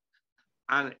as well.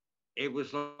 And it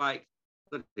was like,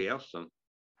 bloody hell, son,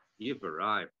 you've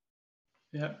arrived.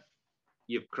 Yeah.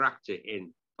 You've cracked it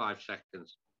in 5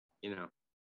 seconds, you know.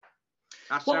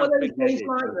 That's what were those days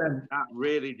like then? That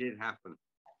really did happen.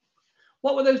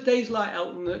 What were those days like,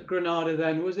 Elton, at Granada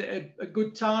then? Was it a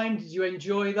good time? Did you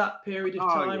enjoy that period of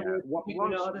time? Yeah.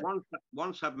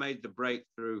 Once I've made the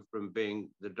breakthrough from being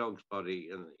the dog's body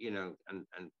and, you know, and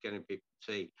getting people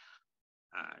to see,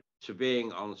 to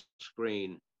being on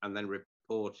screen and then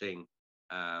reporting,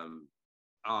 I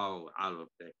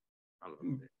loved it. I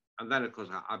loved it. And then, of course,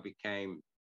 I became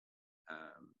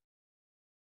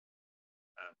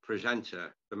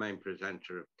presenter, the main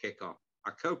presenter of Kickoff. I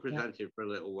co-presented for a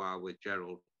little while with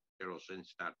Gerald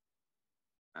Sinstad,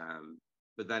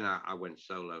 but then I went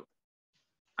solo,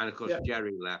 and of course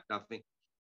Jerry left. I think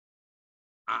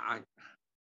I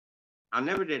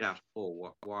never did ask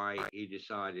Paul why he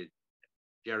decided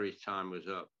Jerry's time was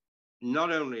up,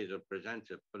 not only as a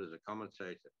presenter but as a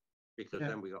commentator, because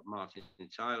then we got Martin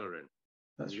Tyler in.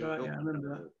 That's right. Yeah, I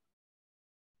remember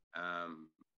that.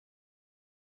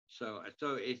 So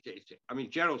I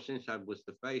mean, Gerald Sinstad was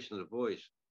the face and the voice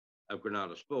of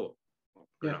Granada Sport.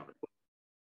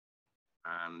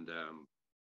 And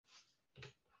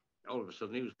all of a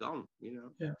sudden he was gone, you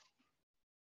know. Yeah.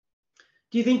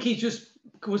 Do you think he just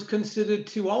was considered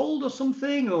too old or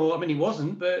something? Or, I mean, he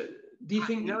wasn't, but do you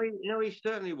think... No, he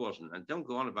certainly wasn't. And don't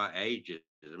go on about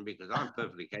ageism, because I'm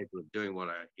perfectly capable of doing what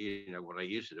I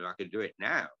used to do. I could do it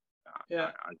now.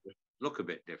 I just look a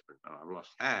bit different, and I've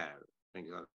lost hair,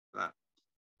 things like that.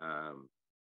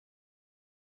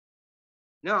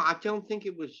 No, I don't think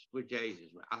it was for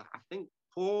Jesus. I think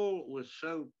Paul was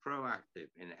so proactive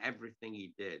in everything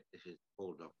he did. This is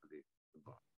Paul Doherty.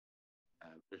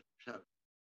 So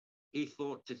he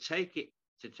thought to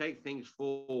take things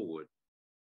forward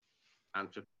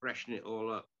and to freshen it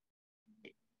all up.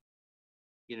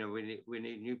 You know, we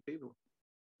need new people.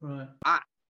 Right.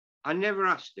 I never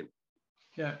asked him.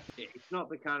 Yeah. It's not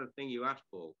the kind of thing you ask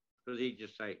Paul, because he'd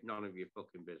just say, none of your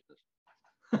fucking business.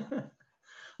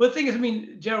 Well, the thing is, I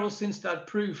mean, Gerald Sinstad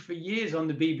proved for years on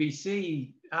the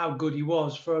BBC how good he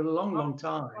was for a long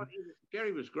time.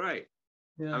 Jerry was great.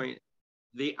 Yeah. I mean,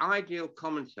 the ideal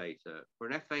commentator for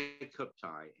an FA Cup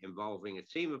tie involving a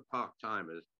team of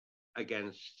part-timers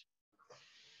against,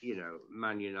 you know,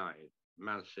 Man United.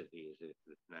 Man City is it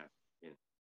now, you know,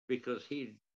 because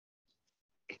he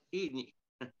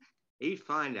he'd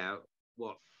find out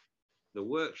what the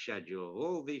work schedule of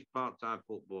all these part-time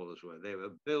footballers were. They were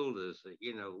builders,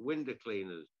 you know, window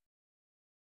cleaners,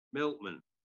 milkmen,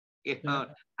 you know,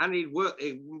 and he'd work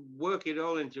it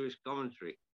all into his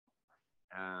commentary.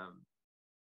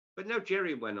 But no,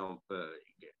 Jerry went on for,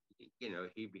 you know,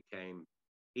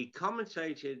 he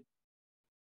commentated,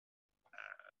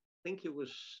 I think it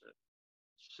was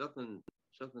Southern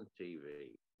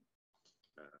TV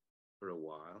for a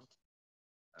while.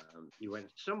 He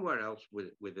went somewhere else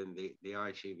within the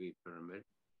ITV pyramid.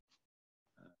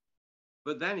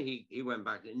 But then he went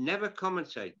back, never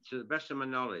commentated, to the best of my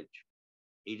knowledge.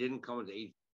 He didn't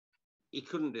commentate. He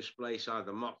couldn't displace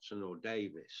either Motson or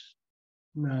Davis.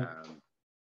 No.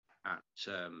 At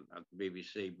the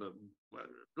BBC, but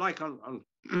like on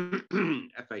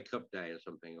FA Cup Day or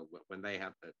something, or when they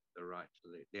had the rights to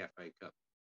the FA Cup,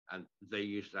 and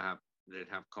they'd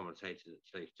have commentators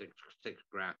at say six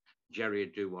grand. Jerry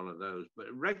would do one of those, but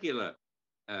a regular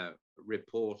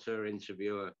reporter,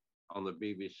 interviewer on the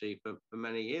BBC for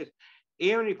many years.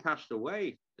 He only passed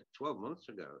away 12 months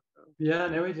ago. So. Yeah,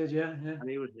 no, he did. Yeah. And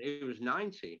he was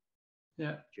 90.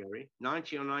 Yeah, Jerry,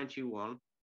 90 or 91.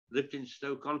 Lived in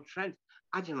Stoke-on-Trent.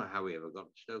 I don't know how he ever got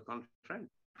to Stoke-on-Trent,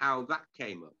 how that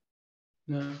came up.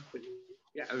 No. But,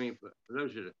 yeah, I mean, for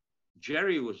those who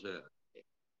Jerry was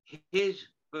his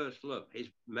first love, his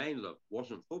main love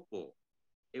wasn't football.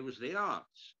 It was the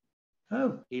arts.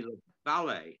 Oh. He loved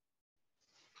ballet,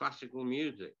 classical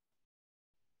music.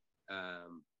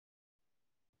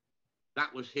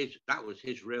 That was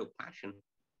his real passion.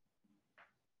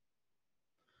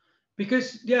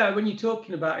 Because, yeah, when you're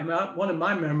talking about him, one of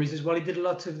my memories is, well, he did a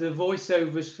lot of the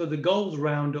voiceovers for the goals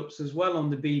roundups as well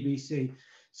on the BBC.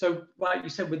 So, like you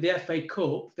said, with the FA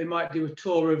Cup, they might do a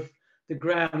tour of the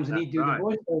grounds and he'd do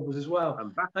the voiceovers as well.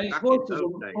 And his voice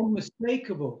was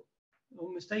unmistakable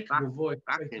voice.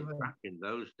 Back in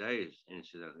those days,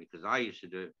 incidentally, because I used to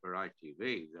do it for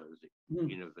ITV,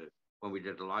 you know, when we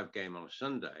did a live game on a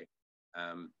Sunday,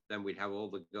 then we'd have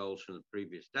all the goals from the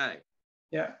previous day.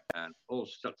 Yeah. And all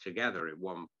stuck together in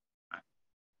one. I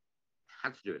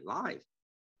had to do it live.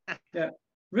 Yeah.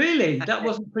 Really? That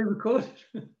wasn't pre-recorded?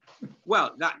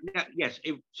 Well, yes.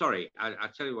 Sorry, I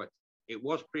tell you what, it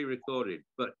was pre-recorded,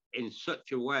 but in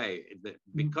such a way that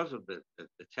because of the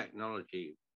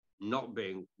technology not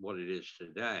being what it is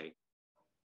today,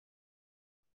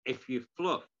 if you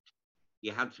fluffed,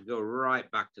 you had to go right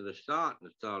back to the start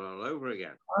and start all over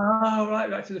again. Oh, right,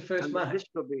 back to the first match. This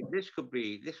could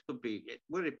be.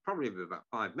 Well, it'd probably be about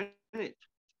 5 minutes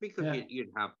because you'd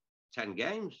have 10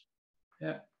 games.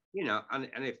 Yeah. You know, and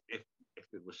if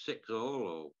it was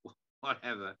 6-all or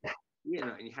whatever, you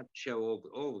know, and you had to show all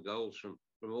the goals from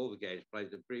all the games played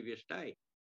the previous day,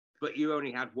 but you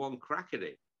only had one crack at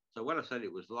it. So when I said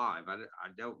it was live, I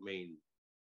don't mean.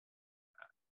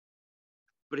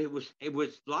 But it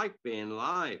was like being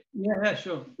live. Yeah,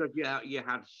 sure. Because you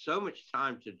had so much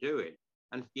time to do it,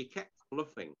 and if you kept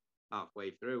fluffing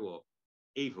halfway through, or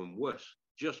even worse,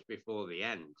 just before the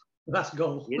end, that's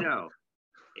goal. You know,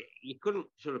 you couldn't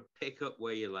sort of pick up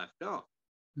where you left off.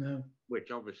 No.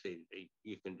 Which obviously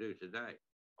you can do today,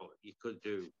 or you could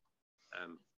do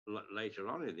later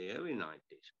on in the early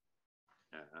 90s.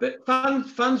 But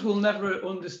fans will never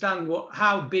understand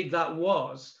how big that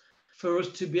was. For us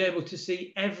to be able to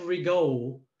see every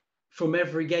goal from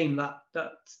every game that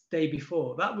day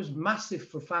before. That was massive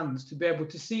for fans to be able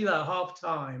to see that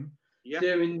half-time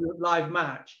during the live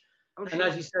match. And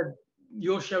as you said,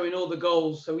 you're showing all the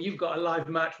goals, so you've got a live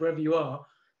match wherever you are,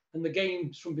 and the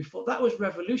games from before. That was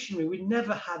revolutionary. We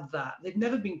never had that. There'd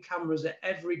never been cameras at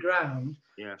every ground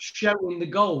showing the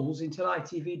goals until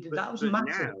ITV did. That was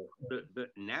massive. But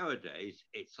nowadays,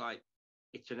 it's like,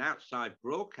 it's an outside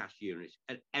broadcast unit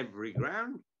at every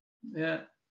ground. Yeah.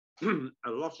 A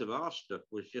lot of our stuff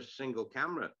was just single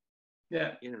camera.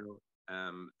 Yeah. You know,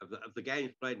 of the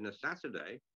games played on a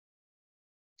Saturday,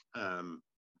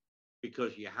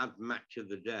 because you had match of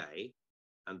the day,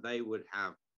 and they would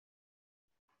have,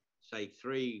 say,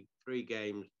 three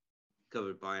games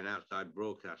covered by an outside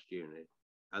broadcast unit,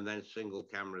 and then single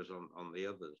cameras on the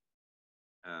others.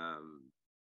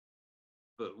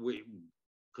 But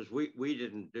because we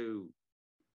didn't do.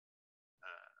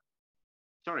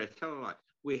 Sorry, I tell a lie.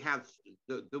 We had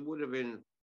there would have been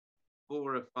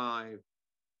 4 or 5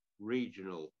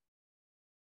 regional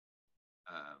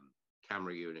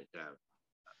camera units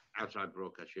outside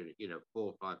broadcast unit. You know, 4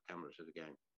 or 5 cameras of the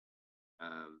game.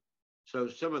 So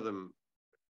some of them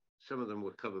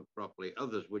were covered properly.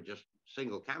 Others were just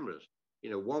single cameras.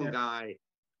 You know, one guy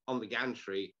on the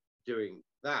gantry doing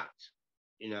that,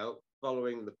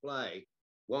 following the play,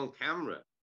 one camera.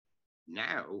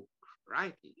 Now,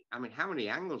 crikey, I mean, how many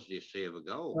angles do you see of a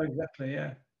goal? Oh, exactly,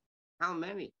 yeah. How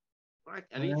many? Right,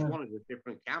 and each one is a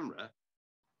different camera,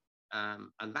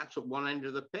 and that's at one end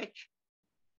of the pitch.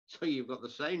 So you've got the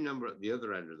same number at the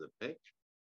other end of the pitch.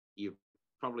 You've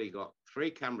probably got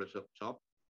 3 cameras up top,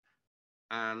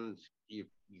 and you've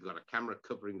got a camera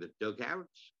covering the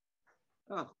dugouts.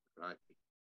 Oh, right.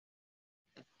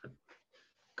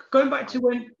 Going back to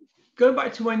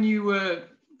when you were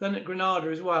then at Granada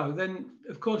as well, then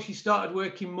of course you started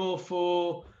working more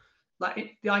for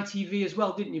like the ITV as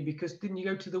well, didn't you? Because didn't you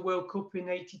go to the World Cup in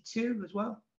 '82 as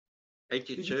well?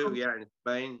 82, yeah, in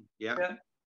Spain, yeah.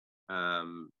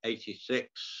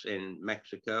 86 in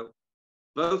Mexico.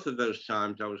 Both of those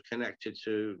times I was connected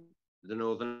to the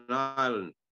Northern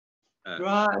Ireland.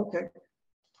 Right, okay.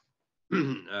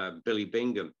 Billy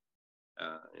Bingham,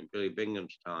 in Billy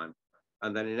Bingham's time.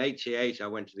 And then in 88, I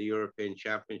went to the European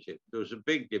Championship. There was a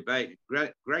big debate.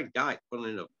 Greg Dyke,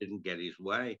 funnily enough, didn't get his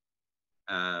way.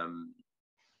 And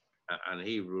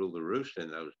he ruled the roost in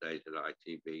those days at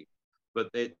ITV.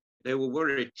 But they were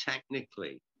worried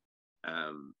technically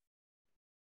that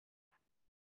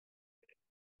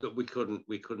we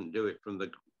couldn't do it from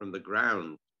the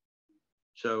ground.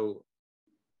 So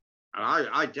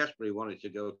I desperately wanted to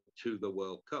go to the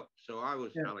World Cup. So I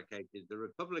was allocated the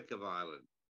Republic of Ireland.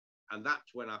 And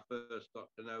that's when I first got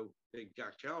to know Big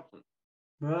Jack Charlton.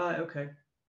 Right, okay.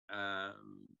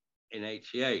 In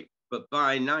 88. But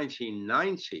by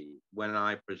 1990, when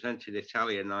I presented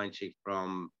Italia 90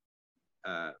 from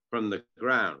the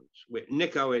grounds, with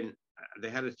Nick Owen, they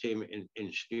had a team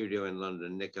in studio in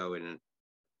London, Nick Owen and,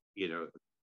 2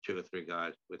 or 3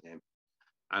 guys with him.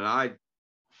 And I'd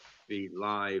be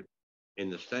live in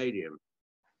the stadium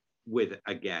with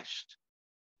a guest.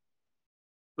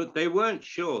 But they weren't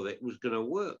sure that it was going to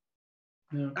work.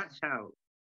 No. That's how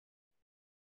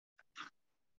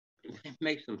it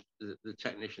makes them, the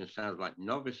technicians sound like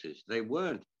novices. They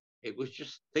weren't. It was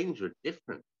just things were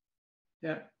different.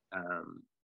 Yeah.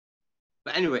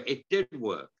 But anyway, it did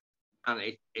work. And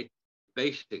it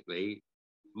basically,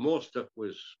 more stuff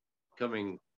was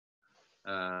coming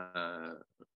from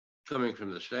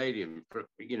the stadium.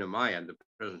 My end, the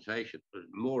presentation, but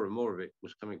more and more of it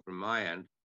was coming from my end.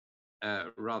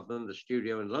 Rather than the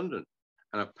studio in London.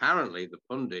 And apparently the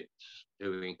pundits,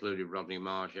 who included Rodney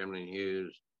Marsh, Emlyn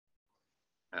Hughes,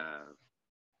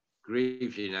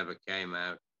 Greavesy never came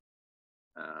out,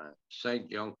 St.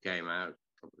 John came out a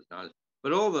couple of times,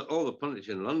 but all the pundits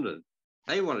in London,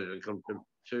 they wanted to come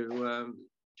to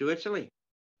Italy.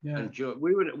 Yeah. And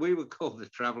we would call the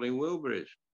travelling Wilburys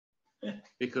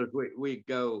because we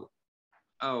go,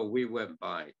 we went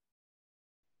by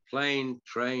plane,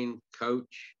 train,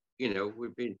 coach.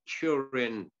 We've been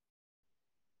touring,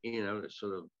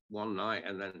 sort of one night,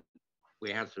 and then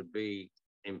we had to be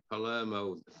in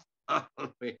Palermo, that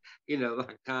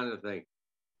kind of thing.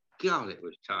 God, it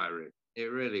was tiring. It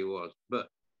really was. But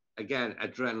again,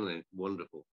 adrenaline,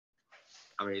 wonderful.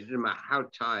 I mean, it didn't matter how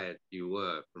tired you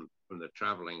were from the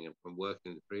traveling and from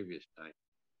working the previous day.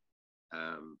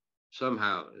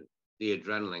 Somehow the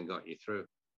adrenaline got you through.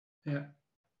 Yeah.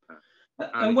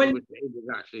 And it was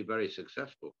actually very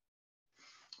successful.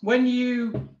 When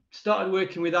you started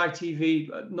working with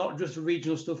ITV, not just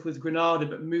regional stuff with Granada,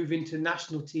 but moving to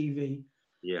national TV,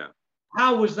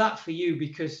 how was that for you?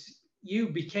 Because you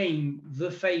became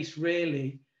the face,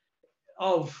 really,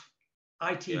 of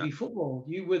ITV football.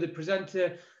 You were the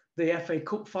presenter, the FA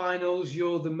Cup finals.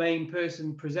 You're the main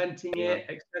person presenting it,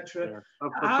 etc.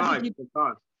 For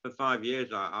 5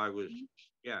 years,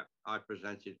 I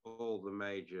presented all the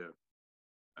major,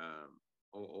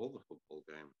 all the football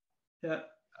games. Yeah.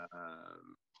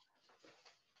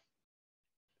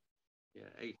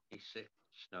 86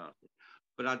 started,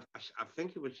 but I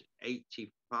think it was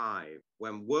 85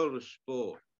 when World of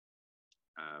Sport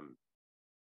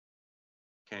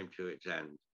came to its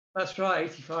end. That's right,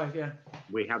 85, yeah.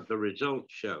 We had the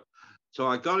results show. So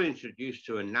I got introduced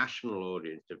to a national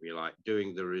audience, if you like,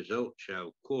 doing the results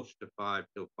show 4:45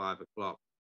 till 5 o'clock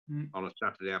on a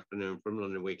Saturday afternoon from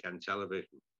London Weekend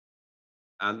Television.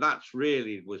 And that's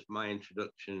really was my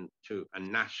introduction to a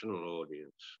national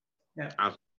audience,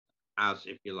 as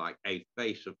if you like, a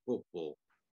face of football.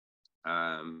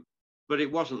 But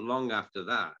it wasn't long after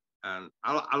that. And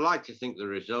I like to think the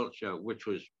results show, which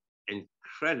was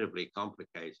incredibly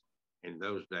complicated in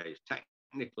those days,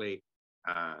 technically,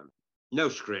 no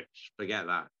scripts, forget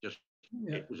that. Just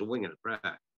it was a wing and a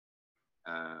prayer.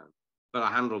 But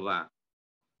I handled that.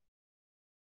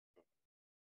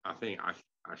 I think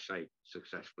I say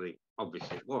successfully.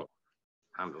 Obviously, it was.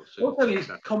 handle. Also, he's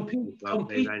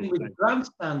competing with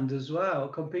grandstand as well,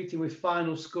 competing with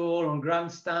final score on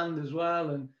grandstand as well,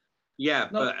 and yeah,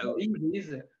 not easy, is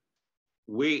it?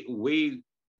 We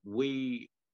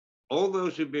all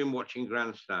those who've been watching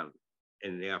grandstand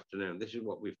in the afternoon, this is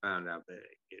what we found out there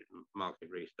in market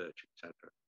research, etc.,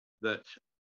 that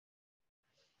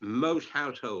most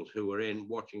households who were in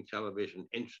watching television,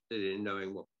 interested in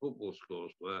knowing what football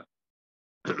scores were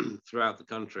throughout the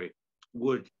country,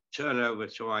 would turn over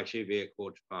to ITV at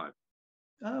 4:45.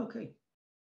 Oh, okay.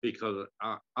 Because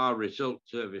our result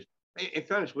service, in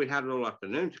fairness, we had all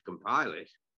afternoon to compile it.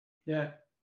 Yeah.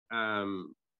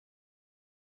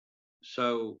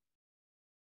 So,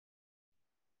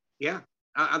 yeah,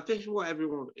 and this is what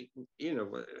everyone, you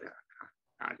know,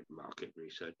 I did market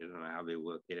research. I don't know how they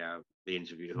work it out. They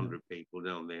interview 100 people,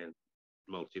 don't they, and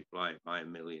multiply it by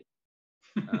 1 million,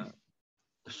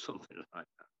 something like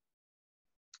that.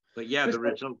 But yeah, the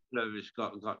result service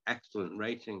got excellent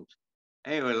ratings.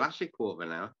 Anyway, last quarter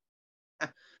now.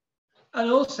 And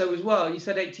also, as well, you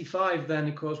said 85 then,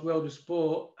 of course, World of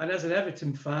Sport. And as an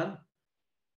Everton fan,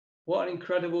 what an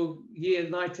incredible year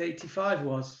 1985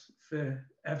 was for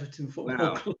Everton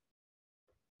Football Club.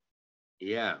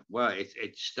 Yeah, well,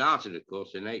 it started, of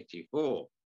course, in '84,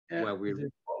 where we were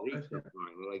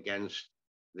against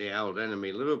the old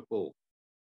enemy Liverpool,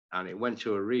 and it went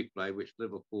to a replay, which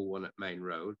Liverpool won at Main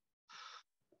Road.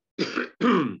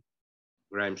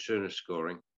 Graham Sooner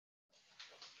scoring,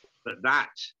 but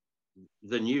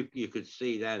you could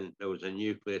see then there was a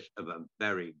nucleus of a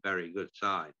very, very good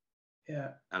side.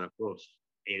 Yeah, and of course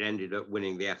it ended up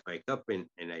winning the FA Cup in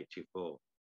 '84.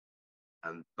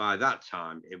 And by that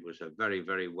time, it was a very,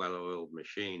 very well-oiled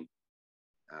machine.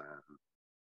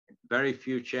 Very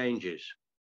few changes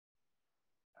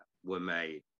were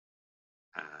made.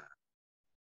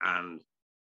 And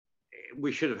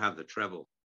we should have had the treble,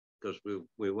 because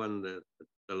we won the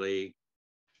league,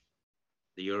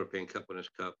 the European Cup Winners'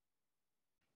 Cup,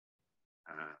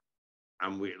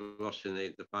 and we lost in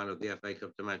the final of the FA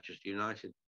Cup to Manchester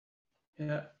United.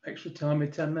 Yeah, extra time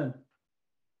with 10 men.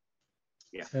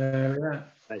 Yeah, so,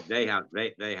 yeah. They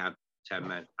had 10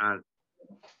 men, and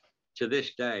to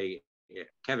this day,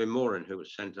 Kevin Moran, who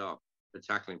was sent off for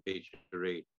tackling Peter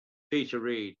Reid,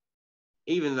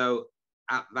 even though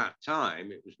at that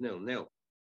time it was 0-0,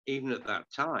 even at that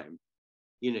time,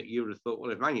 you would have thought,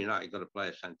 well, if Man United got a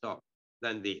player sent off,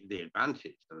 then the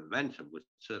advantage, the momentum would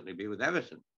certainly be with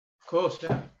Everton. Of course,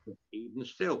 yeah. But even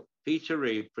still, Peter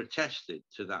Reid protested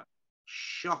to that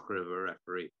shocker of a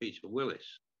referee, Peter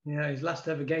Willis. Yeah, his last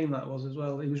ever game that was as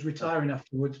well. He was retiring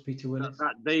afterwards, Peter Willis.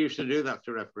 They used to do that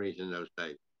to referees in those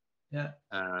days. Yeah.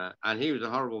 And he was a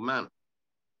horrible man.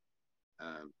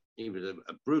 He was a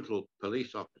brutal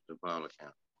police officer by all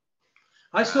accounts.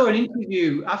 I saw an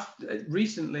interview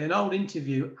recently, an old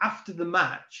interview after the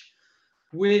match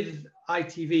with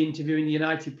ITV interviewing the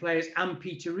United players and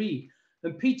Peter Reid.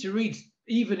 And Peter Reid,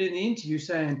 even in the interview,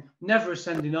 saying never a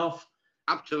sending off.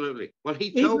 Absolutely. Well,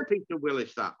 he told Peter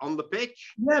Willis that on the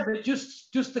pitch. Yeah, but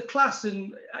just the class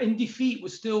and in defeat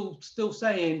was still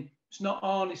saying it's not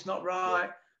on, it's not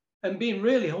right, and being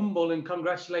really humble and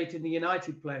congratulating the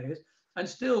United players, and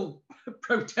still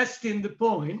protesting the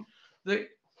point that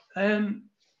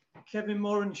Kevin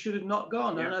Moran should have not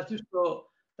gone. Yeah. And I just thought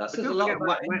that says a lot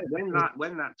about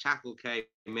when that tackle came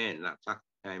in.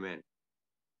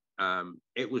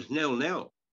 It was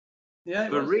 0-0. Yeah,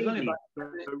 for Reedy,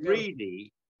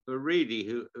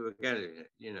 who again,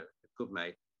 a good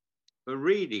mate, for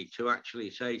Reedy to actually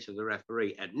say to the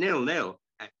referee at 0-0,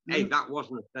 hey, that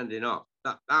wasn't a sending off.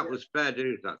 That was fair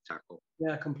dues, that tackle.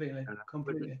 Yeah, completely.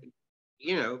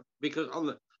 Because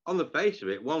on the face of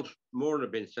it, once Moran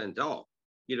had been sent off,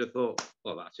 you'd have thought,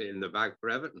 well, that's it in the bag for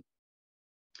Everton.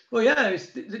 Well, yeah,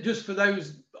 it's just for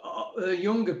those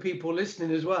younger people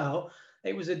listening as well.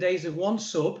 It was the days of one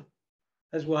sub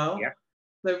as well. Yeah.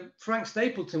 So Frank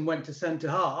Stapleton went to centre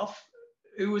half,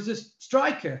 who was a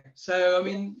striker. So, I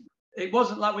mean, it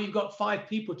wasn't like we've got 5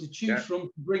 people to choose from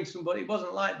to bring somebody. It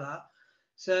wasn't like that.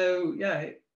 So, yeah,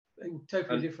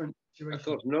 totally different situation. Of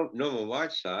course, Norman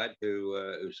Whiteside,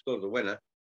 who scored the winner.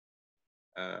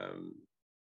 I've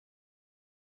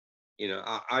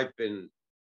been,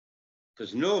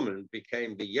 because Norman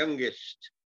became the youngest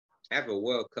ever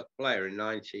World Cup player in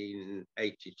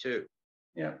 1982.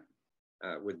 Yeah.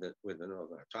 With the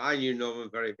Northern. So I knew Norman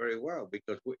very, very well,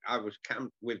 because I was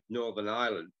camped with Northern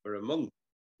Ireland for a month,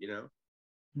 in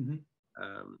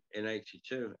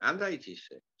 '82 and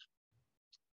 '86,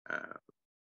 and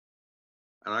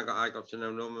I got to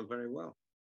know Norman very well.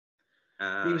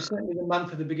 He was certainly the man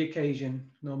for the big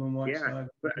occasion, Norman Whiteside.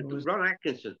 Yeah, but Ron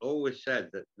Atkinson always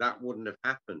said that wouldn't have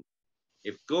happened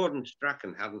if Gordon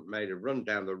Strachan hadn't made a run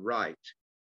down the right,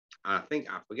 I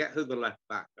forget who the left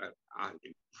back,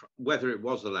 whether it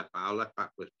was the left back. Our left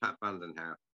back was Pat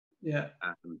Vandenhout, Yeah.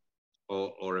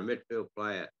 Or a midfield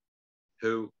player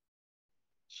who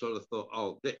sort of thought,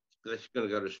 oh, this is going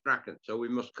to go to Strachan, so we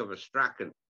must cover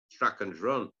Strachan's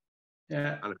run.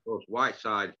 Yeah. And of course,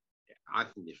 Whiteside, I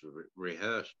think this was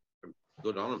rehearsed,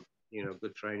 good on him,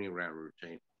 good training round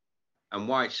routine. And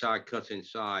Whiteside cut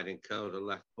inside and curled a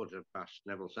left footer past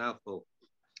Neville Southall.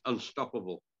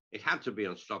 Unstoppable. It had to be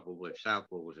unstoppable if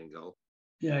Southall was in goal.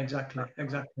 Yeah, exactly.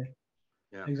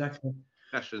 Yeah, exactly.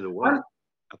 Best in the world.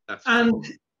 And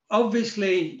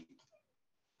obviously,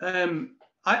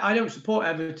 I don't support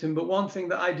Everton, but one thing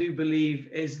that I do believe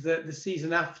is that the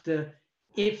season after,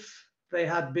 if they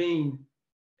had been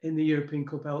in the European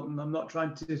Cup, Elton, I'm not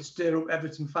trying to stir up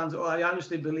Everton fans. I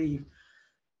honestly believe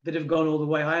they'd have gone all the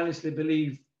way. I honestly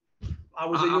believe, I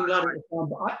was a young lad at the time,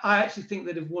 but I actually think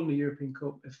they'd have won the European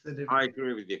Cup if they'd have. I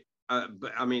agree with you.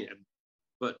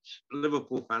 But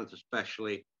Liverpool fans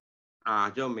especially,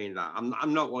 I don't mean that.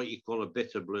 I'm not what you call a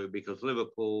bitter blue, because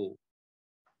Liverpool,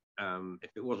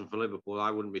 if it wasn't for Liverpool,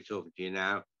 I wouldn't be talking to you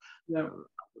now. No.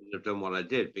 I wouldn't have done what I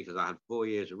did, because I had 4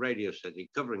 years of Radio City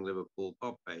covering Liverpool,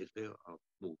 Bob Paisley,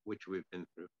 which we've been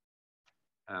through.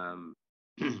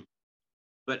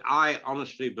 But I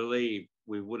honestly believe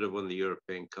we would have won the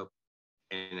European Cup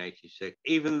in '86,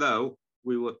 even though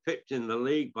we were pipped in the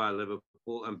league by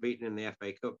Liverpool and beaten in the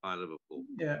FA Cup by Liverpool.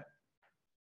 Yeah.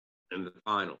 In the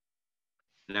final.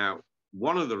 Now,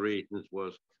 one of the reasons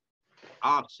was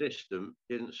our system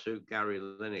didn't suit Gary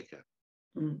Lineker.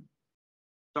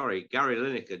 Sorry, Gary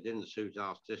Lineker didn't suit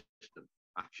our system,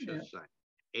 I should say.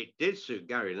 It did suit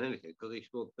Gary Lineker because he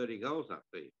scored 30 goals that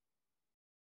season.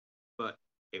 But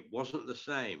it wasn't the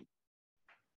same.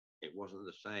 It wasn't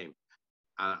the same.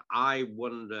 And I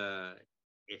wonder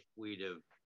if we'd have...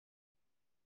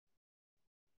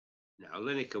 Now,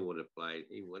 Lineker would have played.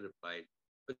 He would have played.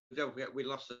 But don't forget, we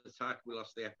lost the title. We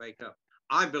lost the FA Cup.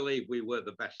 I believe we were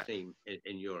the best team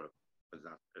in Europe at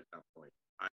that point.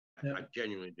 I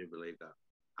genuinely do believe that.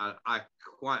 And I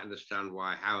quite understand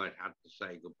why Howard had to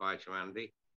say goodbye to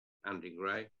Andy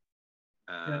Gray,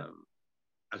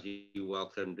 as he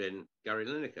welcomed in Gary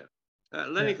Lineker.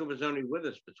 Lineker was only with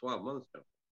us for 12 months, though.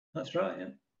 That's right, yeah.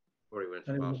 Before he went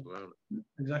to Barcelona.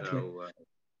 Exactly. So,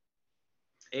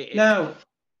 now,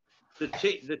 the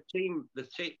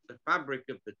fabric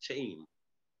of the team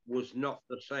was not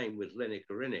the same with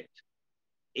Lineker in it,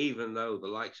 even though the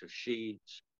likes of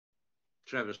Sheeds,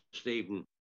 Trevor Steven,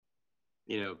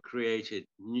 created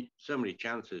so many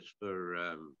chances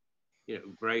for,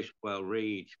 Bracewell,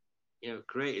 Reed,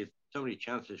 created so many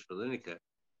chances for Lineker.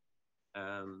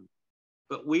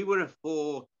 But we were a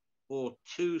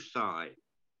 4-4-2 side.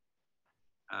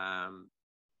 And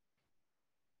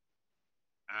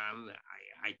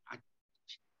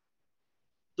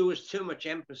there was too much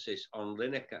emphasis on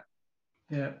Lineker.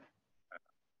 Yeah.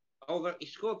 Although he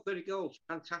scored 30 goals,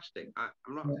 fantastic. I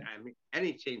mean,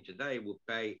 any team today will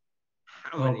pay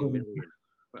how many million,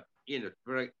 but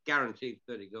for a guaranteed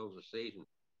 30 goals a season.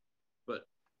 But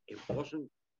it wasn't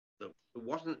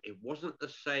the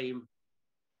same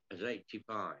as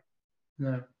 85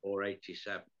 or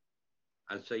 87.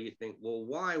 And so you think, well,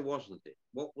 why wasn't it?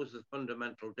 What was the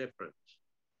fundamental difference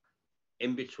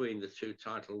in between the two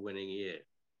title-winning years?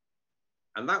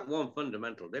 And that one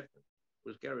fundamental difference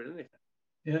was Gary Lineker.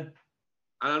 Yeah.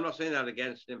 And I'm not saying that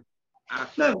against him.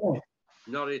 No.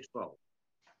 Not his fault.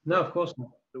 No, of course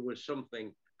not. There was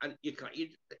something, and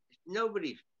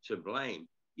nobody's to blame.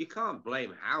 You can't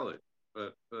blame Howard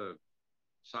for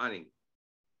signing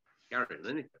Gary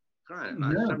Lineker. Crying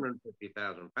at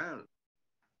 £750,000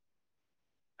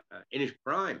 in his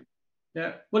prime.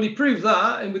 Yeah, well, he proved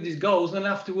that, and with his goals, and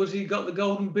afterwards he got the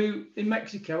Golden Boot in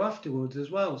Mexico afterwards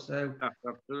as well. So that's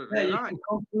absolutely you can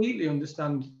completely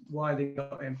understand why they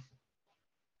got him.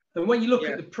 And when you look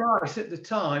at the price at the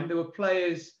time, there were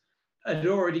players had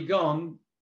already gone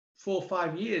 4 or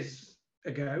 5 years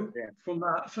ago from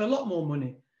that for a lot more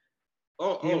money.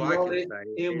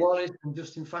 Ian Wallace and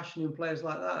Justin Fashanu and players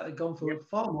like that had gone for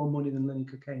far more money than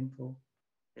Lineker came for.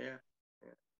 Yeah.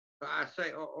 But I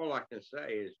say all I can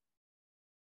say is,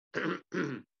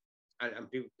 and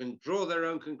people can draw their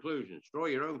own conclusions. Draw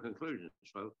your own conclusions,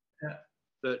 folks. Yeah.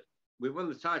 That we won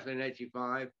the title in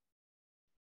 '85.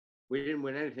 We didn't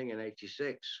win anything in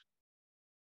 '86,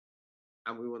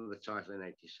 and we won the title in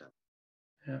 '87.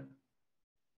 Yeah.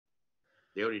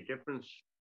 The only difference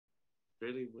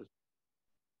really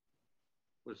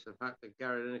was the fact that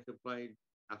Gary Lineker played,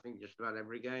 I think, just about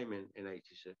every game in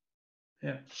 '86.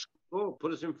 Yeah. Oh,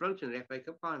 put us in front in the FA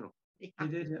Cup final. He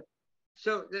did, yeah.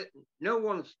 So no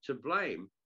one's to blame.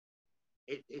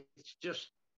 It's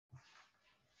just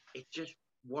it just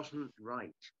wasn't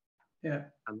right. Yeah.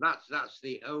 And that's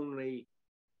the only.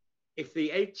 If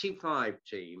the '85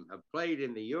 team had played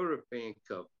in the European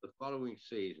Cup the following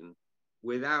season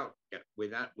with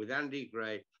Andy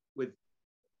Gray, with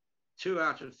 2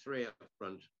 out of 3 up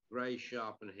front, Gray,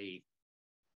 Sharp, and Heath,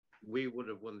 we would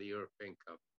have won the European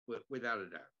Cup without a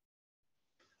doubt.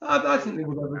 I think they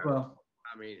would have as well.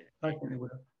 I mean, I think they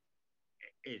would have.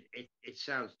 It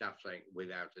sounds daft saying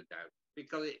without a doubt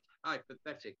because it's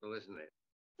hypothetical, isn't it?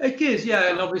 It is, yeah,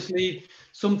 and obviously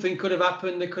something could have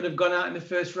happened. They could have gone out in the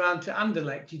first round to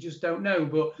Anderlecht. You just don't know.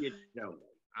 But you don't.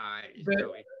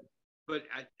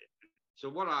 So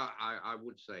what I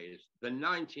would say is the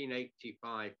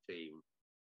 1985 team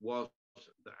was.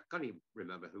 I can't even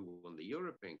remember who won the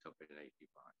European Cup in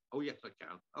 '85. Oh yes, I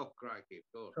can. Oh crikey,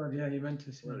 of course. God, yeah,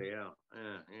 Juventus. Well, yeah.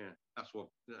 That's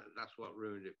what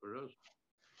ruined it for us.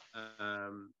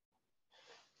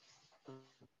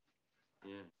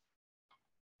 Yeah.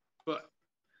 But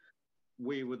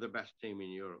we were the best team in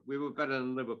Europe. We were better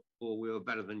than Liverpool. We were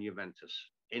better than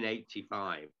Juventus in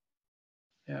 '85.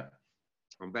 Yeah.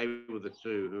 And they were the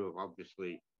two who have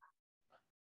obviously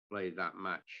played that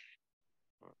match.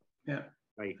 Yeah.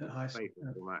 Faithful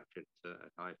match at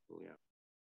high school, yeah.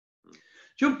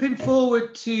 Jumping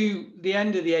forward to the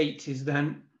end of the 80s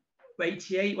then,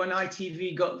 88, when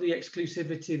ITV got the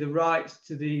exclusivity, the rights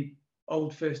to the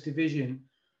old First Division,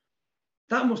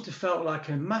 that must have felt like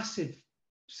a massive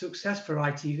success for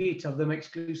ITV to have them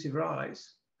exclusive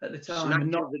rights at the time. Snatch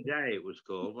and not of the day it was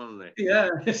called, wasn't it? Yeah,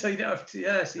 so you didn't have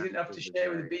to. So you didn't have to share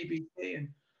with the BBC,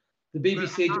 and the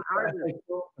BBC.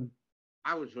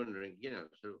 I was wondering,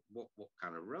 so what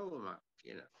kind of role am I?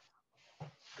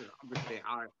 Obviously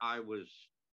I was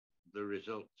the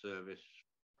result service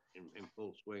in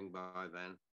full swing by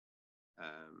then.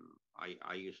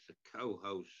 I used to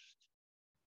co-host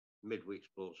midweek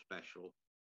sports special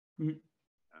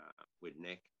with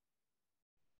Nick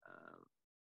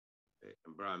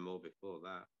and Brian Moore before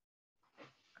that.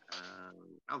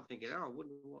 I'm thinking, I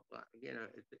wouldn't want that,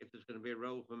 if there's going to be a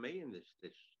role for me in this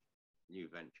new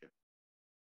venture.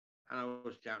 And I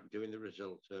was out doing the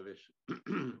result service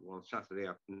one Saturday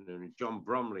afternoon, and John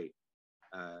Bromley,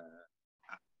 a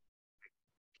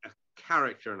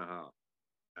character and a half,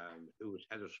 who was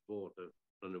head of sport at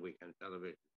London Weekend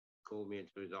Television, called me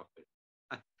into his office.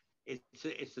 It's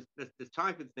the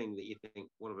type of thing that you think,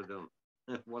 what have I done?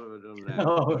 What have I done now?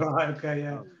 Oh, right, okay,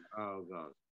 yeah. Oh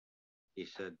God. He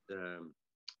said,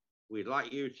 we'd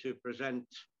like you to present,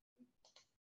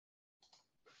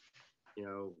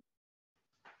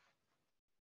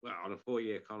 on a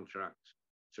 4-year contract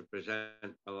to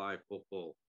present a live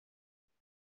football.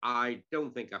 I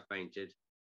don't think I fainted.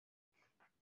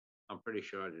 I'm pretty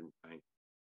sure I didn't faint.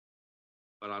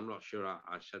 But I'm not sure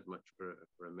I said much for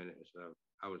a minute or so.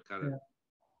 I was kind of,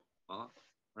 what?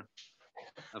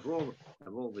 Of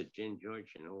all the gin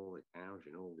judge and all the cows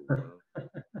and all the world,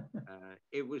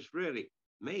 it was really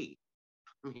me.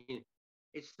 I mean,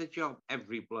 it's the job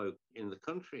every bloke in the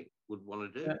country would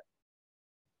want to do.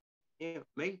 Yeah,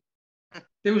 me.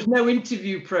 There was no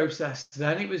interview process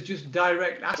then. It was just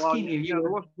direct asking you.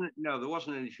 There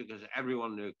wasn't an issue because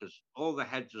everyone knew, because all the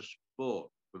heads of sport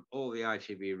from all the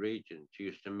ITV regions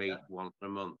used to meet once a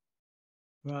month.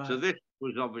 Right. So this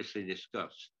was obviously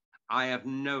discussed. I have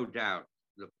no doubt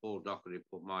that Paul Doherty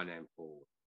put my name forward.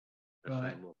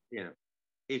 Right. Saying, well,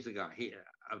 he's the guy.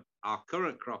 Our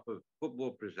current crop of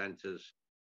football presenters,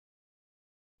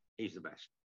 he's the best.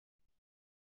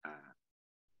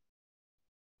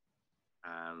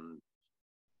 And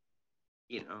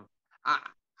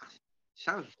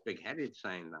sounds big-headed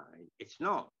saying that. It's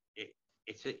not.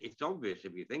 It's obvious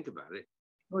if you think about it.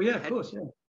 Oh yeah, of course,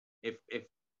 yeah. If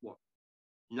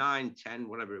 9, 10,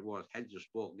 whatever it was, heads of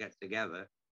sport get together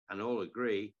and all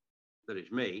agree that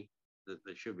it's me that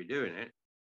should be doing it,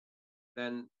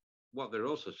 then what they're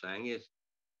also saying is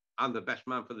I'm the best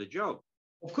man for the job.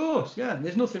 Of course, yeah.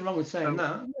 There's nothing wrong with saying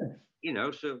that.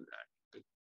 Yeah. So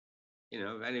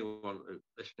if anyone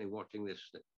listening, watching this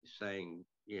is saying,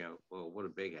 well, what a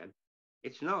big head.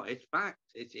 It's not. It's fact.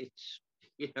 It's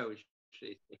you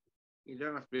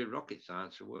don't have to be a rocket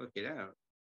science to work it out.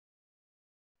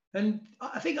 And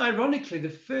I think, ironically, the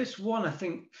first one,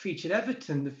 featured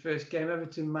Everton, the first game,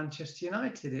 Everton-Manchester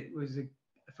United. It was, if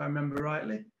I remember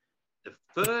rightly. The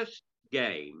first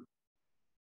game,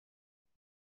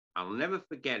 I'll never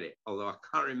forget it, although I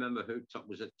can't remember who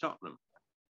was at Tottenham.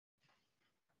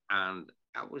 And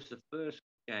that was the first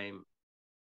game.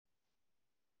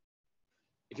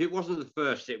 If it wasn't the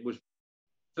first, it was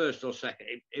first or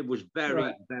second. It was very,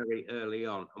 Right. very early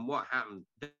on. And what happened,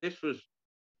 this was,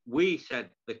 we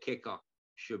said the kickoff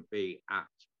should be at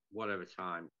whatever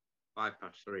time,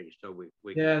 3:05. So we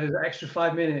Yeah, there's an extra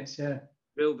 5 minutes. Yeah.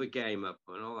 build the game up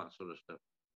and all that sort of stuff.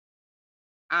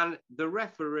 And the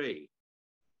referee,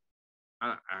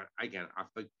 again, I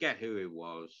forget who it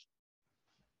was.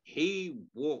 He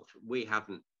walked, we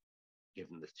hadn't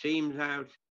given the teams out,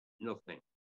 nothing.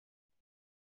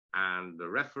 And the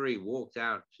referee walked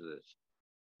out to this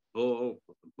ball,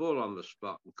 put the ball on the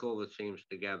spot and called the teams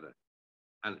together.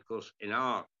 And of course, in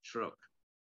our truck,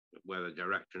 where the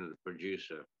director and the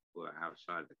producer were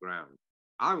outside the ground,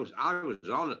 I was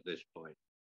on at this point.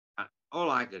 And all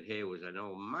I could hear was an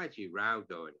almighty row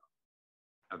going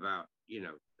on about,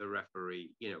 the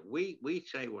referee. We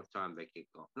say what time they kick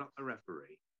off, not the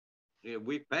referee.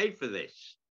 We paid for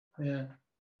this. Yeah.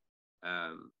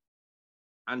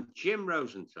 And Jim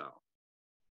Rosenthal,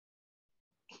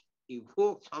 he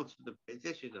walked onto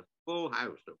this is a full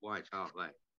house at White Hart Lane.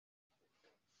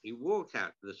 He walked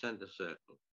out to the centre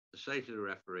circle to say to the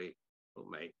referee, "Well,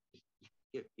 mate,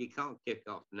 you can't kick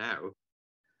off now.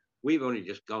 We've only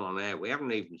just gone on air. We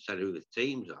haven't even said who the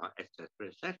teams are, etc.,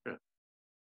 etc."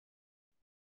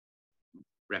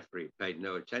 Referee paid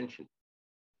no attention.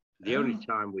 The only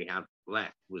time we had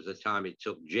left was the time it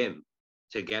took Jim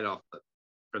to get off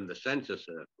from the centre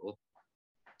circle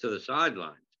to the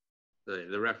sidelines.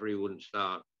 The referee wouldn't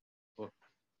start.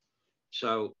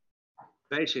 So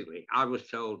basically, I was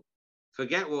told,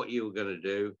 forget what you were going to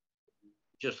do.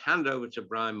 Just hand over to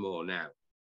Brian Moore now.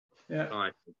 Yeah. So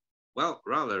I said, well,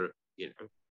 rather,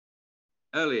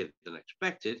 earlier than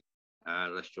expected,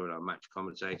 let's join our match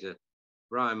commentator,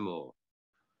 Brian Moore.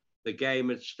 The game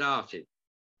had started.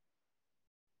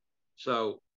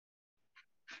 So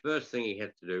first thing he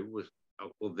had to do was,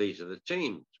 well, these are the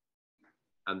teams.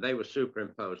 And they were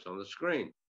superimposed on the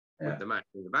screen with the match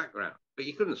in the background. But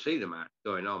you couldn't see the match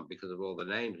going on because of all the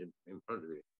names in front of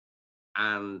you.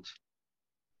 And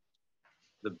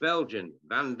the Belgian,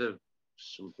 Van der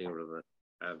something or other,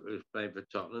 who's playing for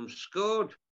Tottenham,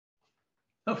 scored.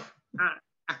 Oh.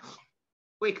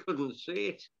 We couldn't see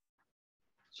it.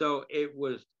 So it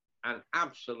was an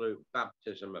absolute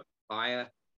baptism of fire.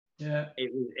 Yeah.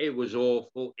 It was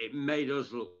awful. It made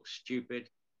us look stupid.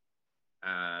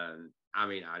 And I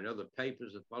mean, I know the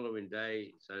papers the following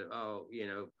day said, "Oh,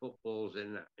 football's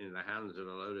in the hands of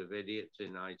a load of idiots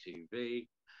in ITV,"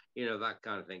 that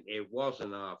kind of thing. It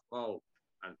wasn't our fault.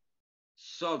 And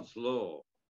sod's law,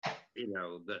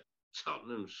 that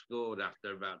Tottenham scored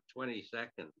after about 20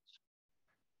 seconds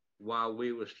while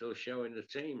we were still showing the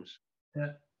teams.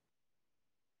 Yeah.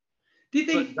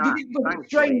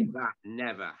 Thankfully, that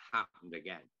never happened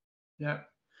again. Yeah.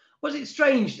 Was it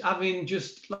strange having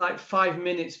just like 5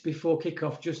 minutes before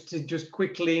kickoff just to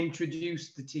quickly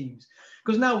introduce the teams?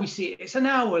 Because now we see it's an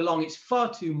hour long. It's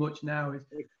far too much now.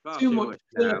 It's far too much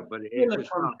now, but it was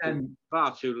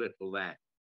far too little then.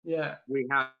 Yeah.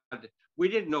 We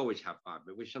didn't always have 5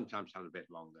 minutes. We sometimes had a bit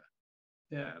longer.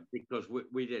 Yeah. Because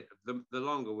we did the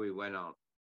longer we went on,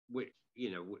 we'd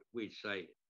say,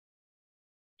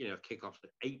 kickoffs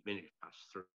at 8 minutes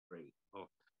past 3, or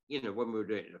when we were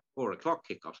doing it at 4 o'clock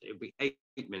kickoffs, it'd be 8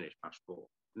 minutes past 4.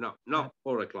 Not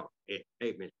 4 o'clock,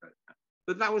 8 minutes past.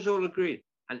 But that was all agreed,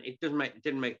 and it didn't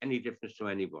make any difference to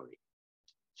anybody.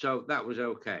 So that was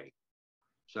okay.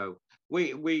 So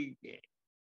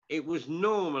it was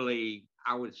normally,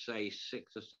 I would say,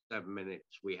 6 or 7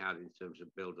 minutes we had in terms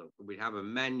of build-up. We'd have a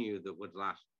menu that would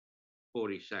last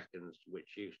 40 seconds,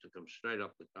 which used to come straight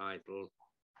off the title.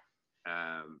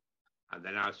 And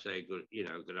then I'd say, good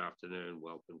afternoon,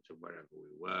 welcome to wherever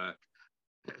we were.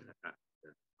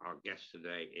 Our guest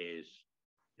today is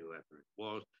whoever it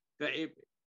was. But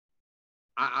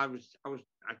I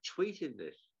tweeted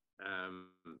this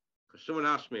because someone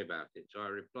asked me about it, so I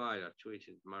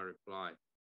tweeted my reply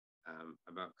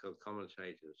about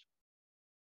co-commentators.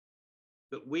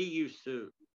 But we used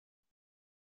to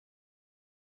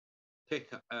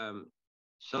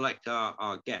select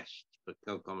our guests for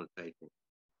co-commentating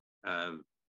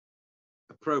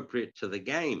appropriate to the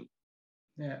game.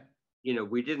 Yeah.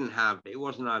 We didn't have, it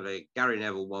wasn't either Gary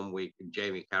Neville one week and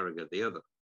Jamie Carragher the other.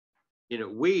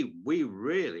 We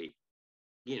really,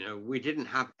 we didn't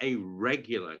have a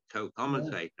regular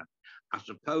co-commentator. Yeah. I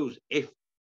suppose if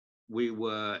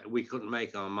we couldn't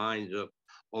make our minds up,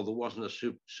 or there wasn't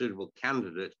a suitable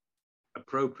candidate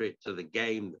appropriate to the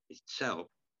game itself,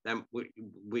 then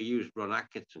we used Ron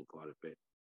Atkinson quite a bit,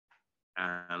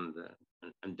 and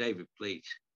David Pleat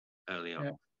early on.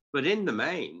 Yeah. But in the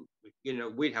main,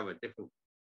 we'd have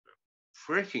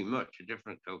pretty much a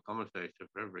different co-commentator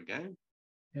for every game.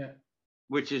 Yeah.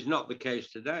 which is not the case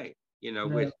today. You know,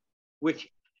 No. which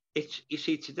it's, you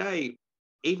see, today,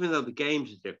 even though the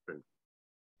games are different,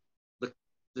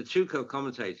 the two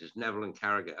co-commentators, Neville and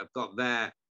Carragher, have got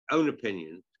their own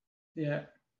opinions, Yeah.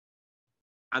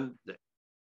 and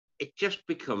it just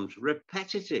becomes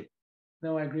repetitive.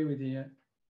 No, I agree with you. Yeah,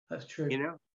 that's true. You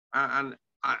know, and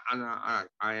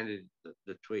I ended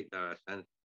the tweet that I sent.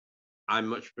 I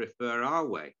much prefer our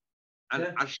way, and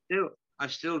Yeah. I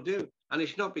still do. And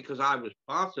it's not because I was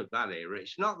part of that era.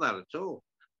 It's not that at all.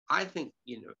 I think,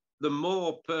 you know, the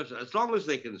more person, as long as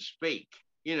they can speak,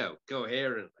 you know,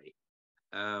 coherently,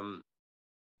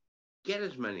 get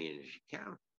as many in as you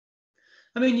can.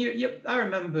 I mean, I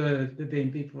remember there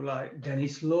being people like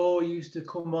Dennis Law used to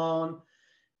come on,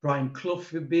 Brian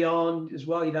Clough would be on as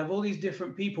well. You'd have all these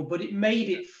different people, but it made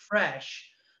it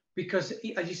fresh because,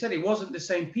 as you said, it wasn't the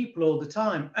same people all the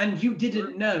time. And you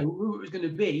didn't know who it was going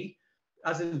to be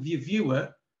as a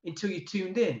viewer until you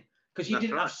tuned in, because you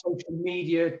didn't have social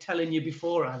media telling you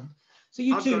beforehand. So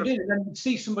you tuned in, and then you'd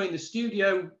see somebody in the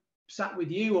studio sat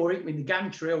with you, or in the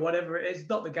gantry or whatever it is,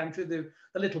 not the gantry, the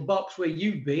little box where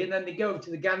you'd be, and then they go over to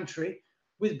the gantry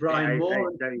with Brian Moore.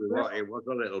 I tell you what, it was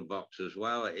a little box as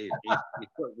well. You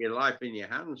put your life in your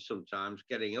hands sometimes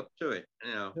getting up to it,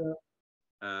 you know.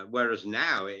 Yeah. Whereas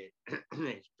now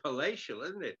it's palatial,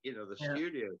 isn't it? You know, the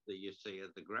studios that you see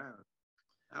at the ground.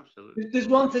 Absolutely. There's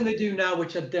one thing they do now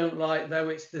which I don't like, though.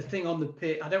 It's the thing on the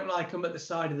pitch. I don't like them at the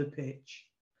side of the pitch,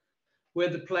 where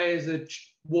the players are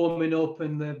warming up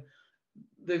and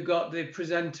they've got the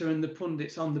presenter and the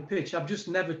pundits on the pitch. I've just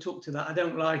never took to that. I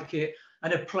don't like it.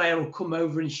 And a player will come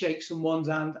over and shake someone's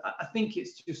hand. I think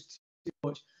it's just too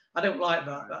much. I don't like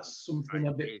that. That's something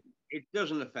a bit. It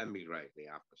doesn't offend me greatly,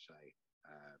 I have to say.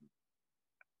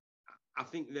 I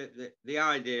think that the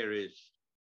idea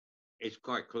is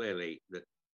quite clearly that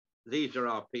these are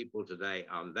our people today,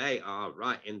 and they are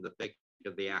right in the thick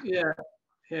of the action. Yeah,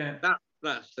 yeah.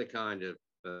 That's the kind of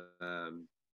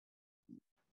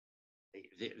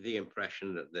the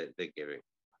impression that they're giving,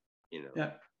 you know.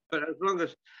 Yeah. But as long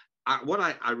as what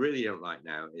I really don't like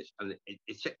now is, and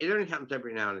it only happens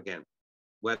every now and again,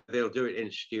 where they'll do it in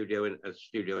a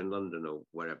studio in London or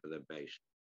wherever they're based.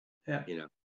 Yeah. You know,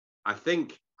 I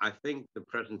think the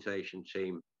presentation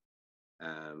team,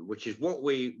 which is what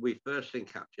we first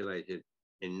encapsulated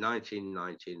in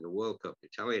 1990 in the World Cup,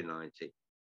 Italia 90,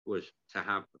 was to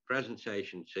have the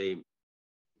presentation team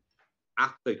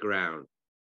at the ground.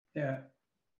 Yeah.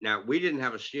 Now, we didn't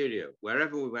have a studio.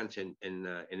 Wherever we went in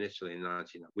Italy in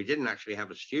 1990, we didn't actually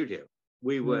have a studio.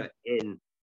 We were in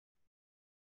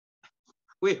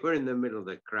the middle of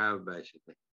the crowd,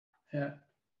 basically. Yeah.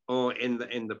 Or in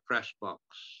the press box.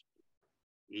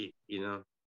 You know,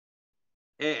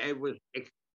 it was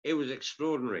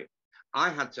extraordinary. I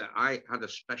had a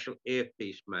special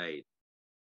earpiece made,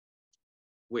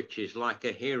 which is like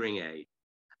a hearing aid,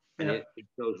 and it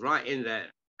goes right in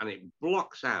there, and it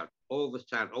blocks out all the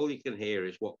sound. All you can hear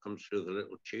is what comes through the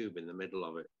little tube in the middle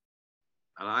of it.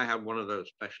 And I had one of those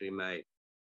specially made,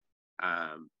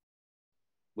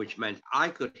 which meant I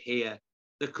could hear.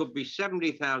 There could be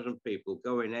 70,000 people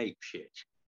going ape shit,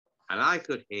 and I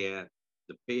could hear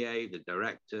the PA, the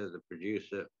director, the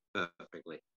producer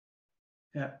perfectly.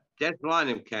 Yeah. Des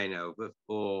Lynam came over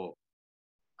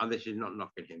and this is not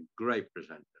knocking him, great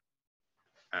presenter.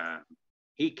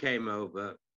 He came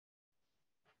over.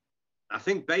 I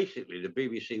think basically the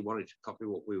BBC wanted to copy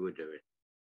what we were doing.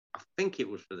 I think it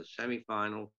was for the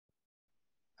semi-final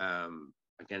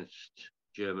against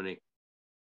Germany.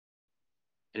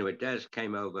 Anyway, Des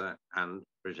came over and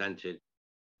presented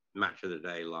Match of the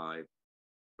Day live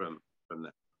from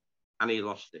there. And he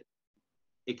lost it.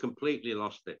 He completely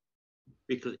lost it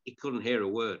because he couldn't hear a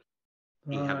word.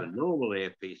 He had a normal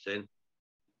earpiece in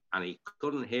and he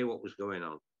couldn't hear what was going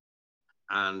on.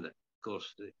 And of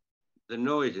course, the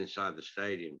noise inside the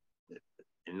stadium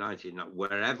in 1990,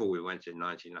 wherever we went in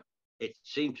 1990, it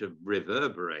seemed to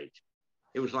reverberate.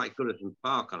 It was like Goodison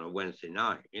Park on a Wednesday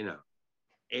night, you know.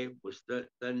 It was the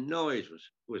noise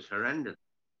was horrendous.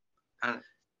 And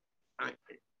I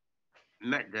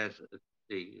met Des at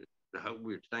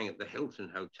we were staying at the Hilton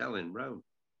Hotel in Rome,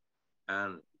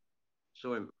 and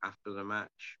saw him after the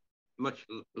match, much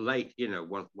late, you know,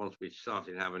 once we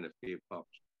started having a few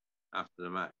pops after the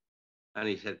match. And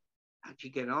he said, "How'd you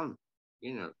get on?"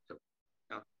 You know, so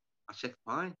I said,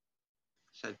 "Fine."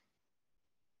 I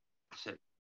said,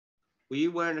 "Were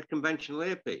you wearing a conventional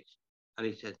earpiece?" And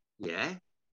he said, "Yeah."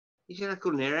 He said, "I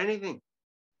couldn't hear anything."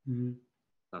 Mm-hmm.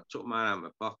 I took mine out of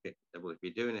my pocket. I said, "Well, if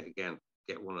you're doing it again,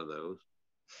 get one of those."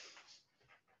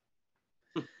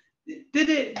 Did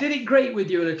it grate with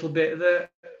you a little bit that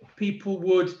people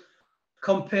would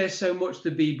compare so much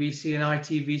the BBC and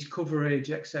ITV's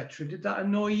coverage, etc. Did that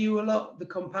annoy you a lot, the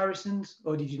comparisons,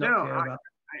 or did you not No, care about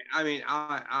I mean,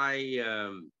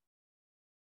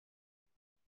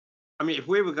 I mean, if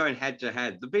we were going head to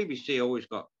head, the BBC always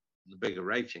got the bigger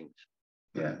ratings.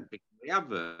 Yeah. Because of the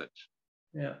adverts.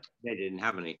 Yeah. They didn't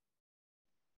have any.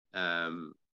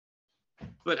 But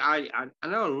I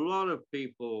know a lot of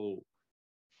people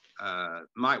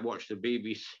might watch the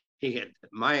BBC at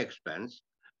my expense,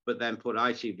 but then put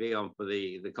ITV on for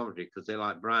the commentary because they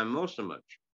like Brian Moore so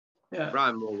much. Yeah.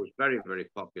 Brian Moore was very, very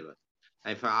popular.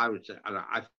 In fact,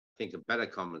 I think a better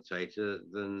commentator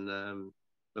than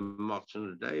Motson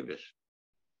and Davis.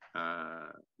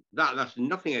 That's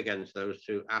nothing against those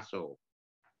two at all,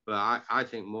 but I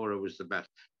think Moore was the best.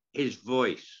 His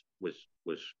voice was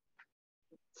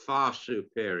far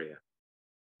superior,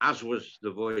 as was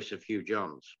the voice of Hugh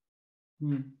Johns.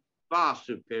 Far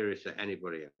superior to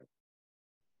anybody else.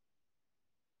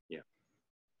 Yeah.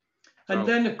 And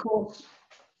then, of course,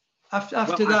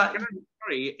 after that,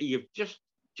 sorry, you've just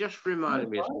reminded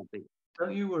me of something.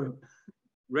 Don't you worry.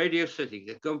 Radio City.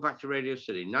 Going back to Radio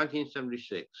City,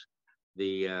 1976,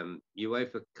 the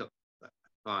UEFA Cup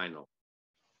final,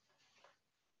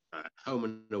 home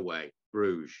and away,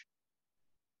 Bruges,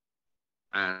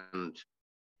 and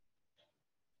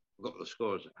I've got the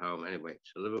scores at home anyway.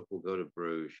 So Liverpool go to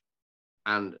Bruges,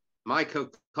 and my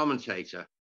co-commentator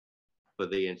for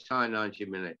the entire 90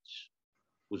 minutes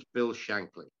was Bill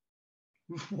Shankly.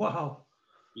 Wow.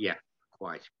 Yeah,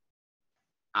 quite.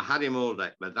 I had him all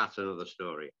day, but that's another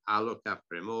story. I looked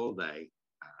after him all day,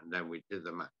 and then we did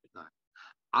the match at night.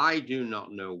 I do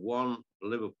not know one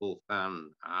Liverpool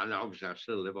fan, and obviously I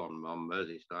still live on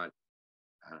Merseyside.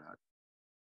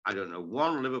 I don't know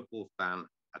one Liverpool fan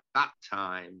at that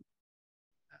time,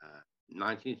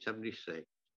 1976.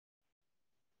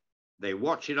 They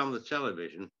watch it on the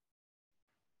television,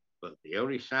 but the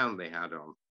only sound they had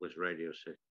on was Radio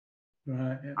City.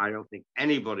 Right. Yeah. I don't think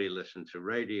anybody listened to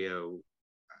Radio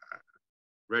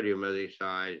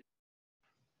Merseyside,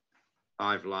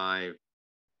 5 Live,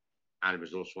 and it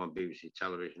was also on BBC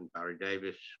television. Barry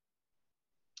Davis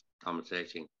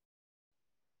commentating.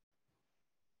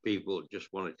 People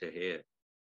just wanted to hear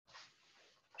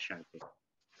Shankly.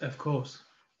 Of course,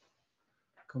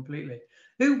 completely.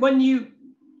 Who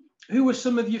were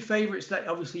some of your favourites? That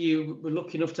obviously you were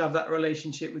lucky enough to have that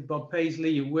relationship with Bob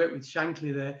Paisley. You worked with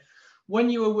Shankly there. When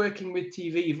you were working with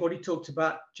TV, you've already talked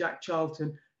about Jack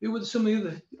Charlton. Who were some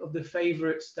of the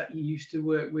favourites that you used to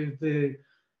work with, the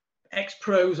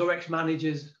ex-pros or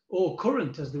ex-managers, or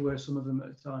current as there were some of them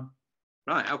at the time?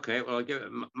 Right, okay. Well, I'll give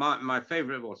it my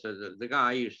favourite was the guy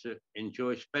I used to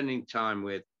enjoy spending time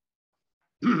with,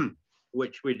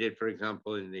 which we did, for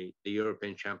example, in the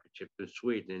European Championship in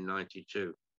Sweden in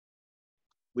 '92.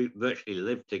 We virtually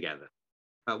lived together.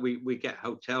 We get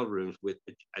hotel rooms with,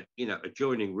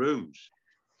 adjoining rooms.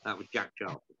 That was Jack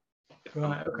Charlton.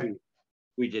 Right, okay.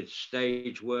 We did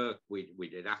stage work. We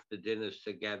did after dinners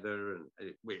together, and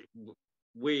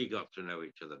we got to know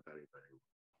each other very, very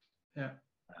well. Yeah.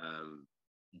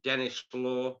 Dennis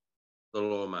Law, the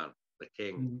lawman, the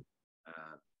king.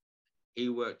 He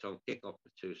worked on Kickoff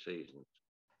for 2 seasons.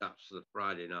 That's the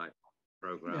Friday night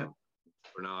program,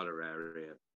 Granada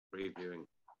area, previewing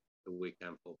the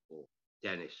weekend football.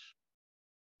 Dennis.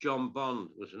 John Bond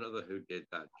was another who did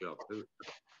that job.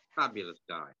 Fabulous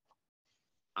guy.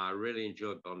 I really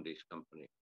enjoyed Bondi's company.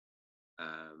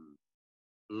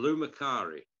 Lou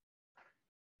Macari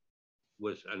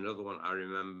was another one I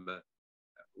remember.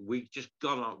 We just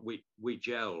got on. We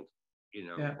gelled,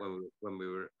 when we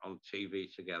were on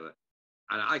TV together,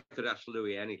 and I could ask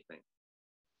Louis anything,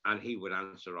 and he would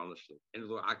answer honestly. In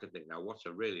other words, I could think, now what's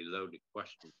a really loaded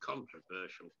question,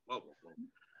 controversial, blah blah blah.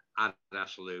 I'd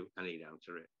ask Lou, and he'd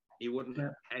answer it. He wouldn't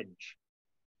hedge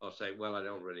or say, "Well, I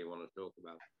don't really want to talk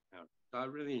about it." So I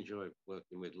really enjoyed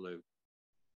working with Lou.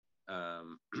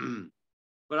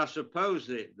 But I suppose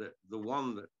the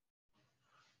one that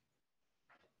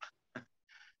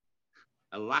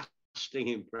a lasting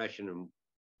impression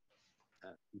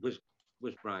was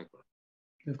Brian Clough.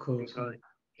 Of course. Because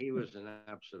he was an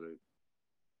absolute.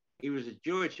 He was a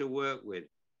joy to work with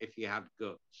if you had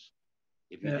guts.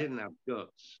 If you didn't have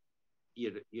guts,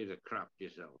 you'd have crapped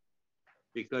yourself,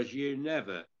 because you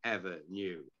never ever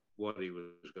knew what he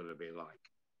was going to be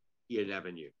like. You never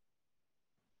knew.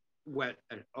 When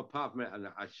apart from it, and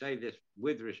I say this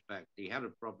with respect, he had a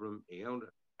problem. He owned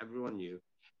it. Everyone knew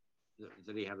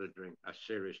that he had a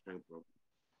serious drink problem.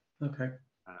 Okay.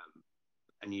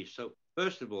 And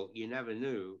first of all, you never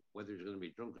knew whether he was going to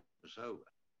be drunk or sober.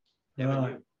 Never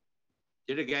knew.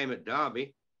 Did a game at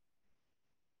Derby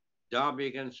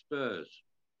against Spurs.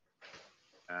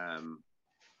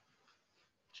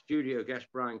 studio guest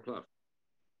Brian Clough.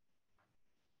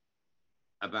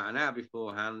 About an hour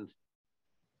beforehand,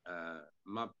 the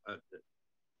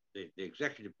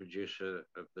executive producer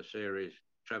of the series,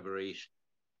 Trevor East,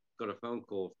 got a phone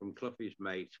call from Clough's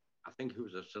mate. I think he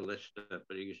was a solicitor,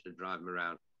 but he used to drive him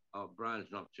around. Oh,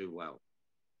 Brian's not too well.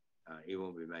 He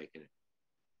won't be making it.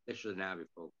 This was an hour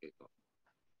before kickoff.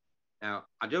 Now,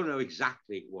 I don't know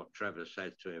exactly what Trevor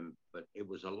said to him, but it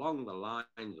was along the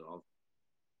lines of,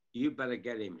 you better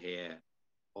get him here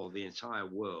or the entire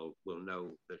world will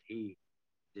know that he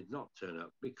did not turn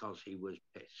up because he was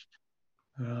pissed.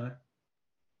 Right.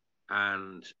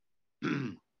 And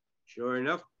sure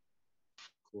enough,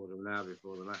 quarter of an hour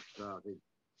before the match started,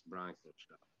 Brian Clough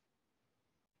started.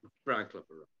 Brian Clough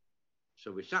arrived.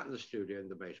 So we sat in the studio in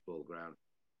the baseball ground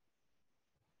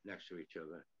next to each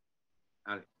other,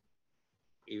 and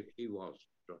he was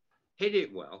hit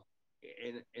it well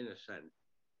in a sense,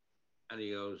 and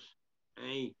he goes,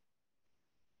 "Hey,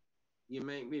 you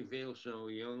make me feel so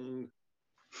young."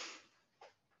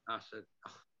 I said,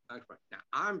 "Oh, thanks, Brian." Now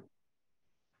I'm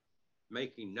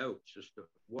making notes as to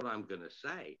what I'm going to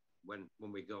say when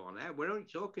we go on air. We're only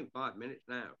talking 5 minutes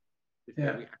now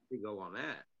before we actually go on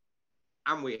air,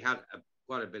 and we had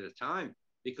quite a bit of time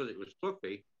because it was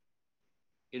fluffy.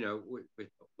 You know, we'll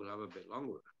have a bit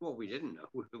longer. What we didn't know,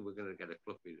 we were going to get a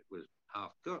fluffy that was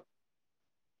half cut.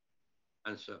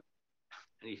 And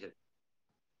he said,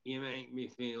 "You make me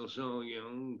feel so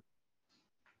young.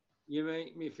 You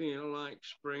make me feel like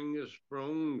spring has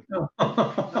sprung.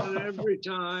 And every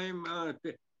time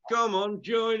come on,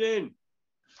 join in."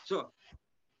 So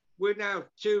we're now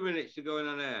 2 minutes to going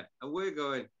on air, and we're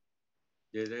going,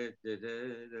 da, da, da,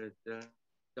 da, da, da.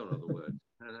 Don't know the words.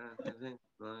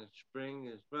 Like spring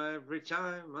is every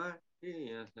time I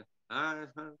hear,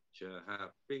 I'm such a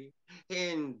happy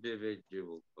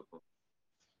individual.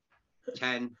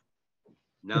 10,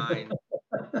 9,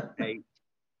 8,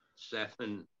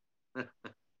 7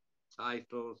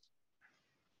 titles.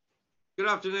 Good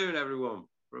afternoon, everyone,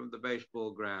 from the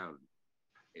baseball ground.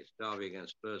 It's Derby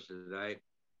against Spurs today.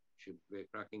 Should be a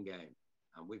cracking game.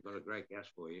 And we've got a great guest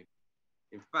for you.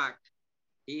 In fact,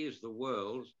 he is the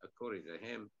world's, according to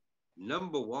him,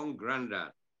 #1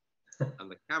 granddad. And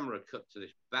the camera cut to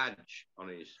this badge on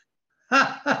his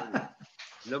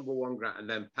 #1 granddad and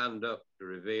then panned up to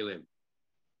reveal him.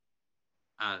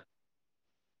 And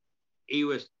he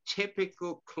was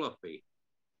typical Cloughie.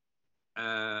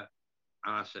 And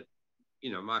I said,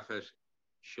 you know, my first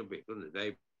should be done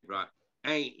today, right?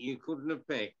 Hey, you couldn't have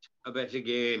picked a better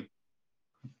game.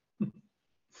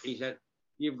 He said,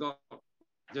 you've got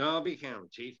Derby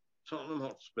County, Tottenham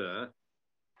Hotspur,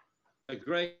 a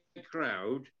great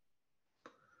crowd,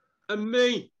 and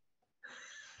me.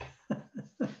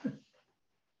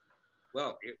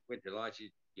 Well, we're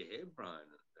delighted you're here, Brian.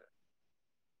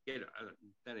 And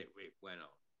then it went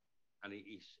on, and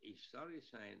he started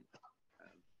saying,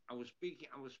 I was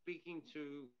speaking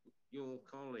to your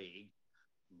colleague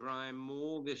Brian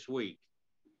Moore this week,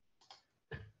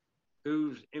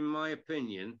 who's, in my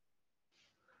opinion,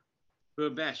 the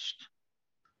best.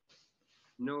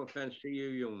 No offense to you,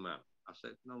 young man. I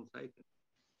said, none taken.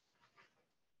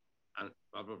 And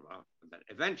blah, blah, blah. But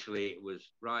eventually it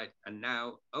was right. And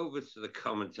now over to the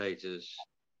commentators,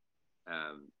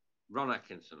 Ron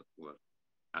Atkinson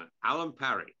and Alan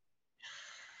Parry.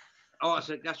 Oh, I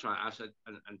said, that's right. I said,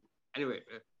 and anyway,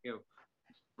 you know,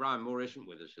 Brian Moore isn't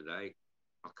with us today.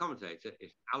 Our commentator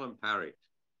is Alan Parry.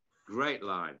 Great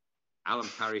line. Alan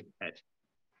Parry said,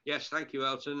 yes, thank you,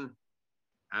 Elton.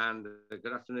 And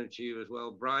good afternoon to you as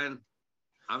well, Brian.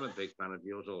 I'm a big fan of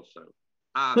yours also.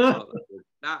 I thought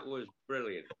that was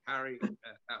brilliant. Harry,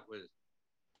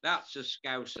 that's a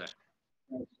Scouser.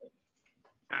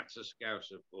 That's a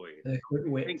Scouser for you.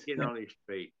 Thinking on his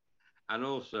feet. And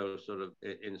also sort of,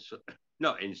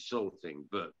 not insulting,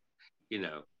 but, you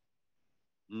know,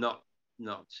 not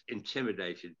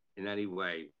intimidated in any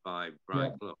way by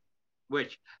Brian Clough,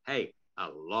 which, hey, a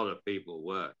lot of people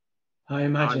were. I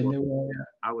imagine they were. Yeah.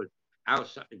 I was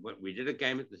outside. We did a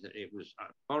game it was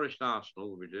at Forest Arsenal.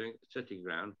 We were doing it at the City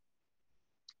Ground,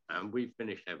 and we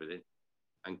finished everything.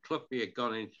 And Clough had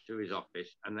gone into his office,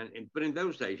 and then, but in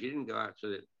those days, you didn't go out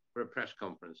for a press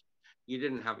conference. You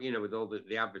didn't have, you know, with all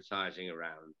the advertising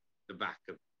around the back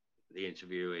of the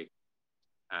interviewee,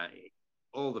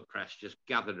 all the press just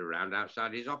gathered around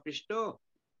outside his office door.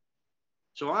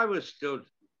 So I was stood,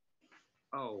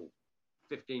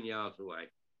 15 yards away,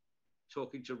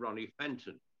 talking to Ronnie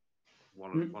Fenton,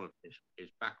 one of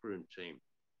his backroom team.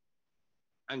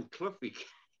 And Clough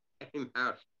came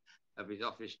out of his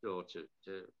office door to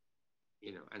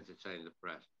you know, entertain the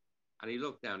press. And he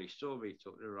looked down, he saw me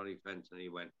talking to Ronnie Fenton, and he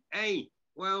went, "Hey,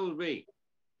 Welsby,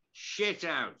 shit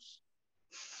house."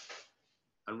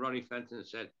 And Ronnie Fenton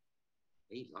said,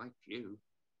 "He likes you."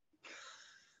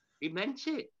 He meant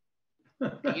it.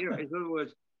 You know, in other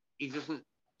words, he doesn't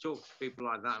talk to people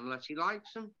like that unless he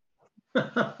likes them. And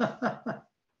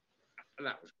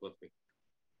that was Cliffy.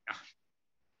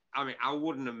 I mean, I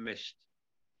wouldn't have missed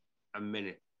a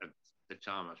minute of the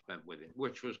time I spent with him,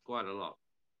 which was quite a lot.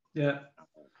 Yeah.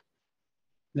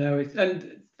 No,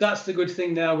 and that's the good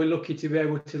thing now. We're lucky to be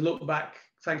able to look back,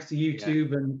 thanks to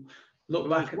YouTube, and look There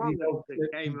was back at one the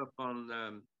that came up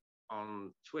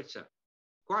on Twitter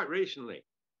quite recently,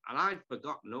 and I'd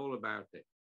forgotten all about it.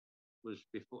 It was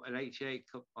before an '88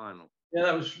 Cup final. Yeah,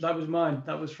 that was mine.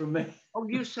 That was from me. Oh,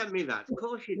 you sent me that. Of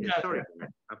course you did. Yeah. Sorry.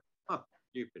 Oh,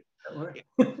 stupid. Yeah,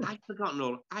 I'd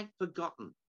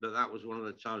forgotten that was one of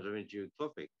the times I interviewed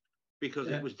Cluffy, because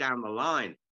it was down the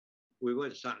line. We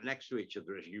weren't sat next to each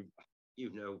other, as you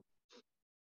know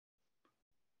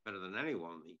better than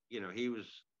anyone. You know, he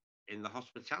was in the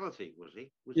hospitality, was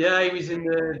he? He was in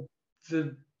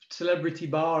the celebrity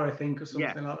bar, I think, or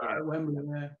something like that at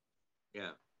Wembley.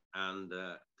 Yeah, and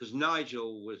because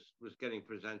Nigel was getting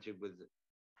presented with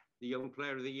the Young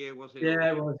Player of the Year, was it?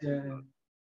 Yeah, it was.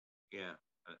 Yeah.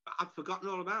 I'd forgotten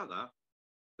all about that,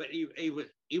 but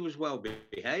he was well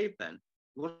behaved then,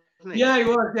 wasn't he? Yeah, he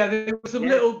was. Yeah, there was some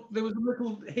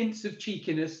little hints of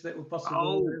cheekiness that were possible.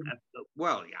 Oh,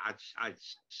 well, yeah, I'd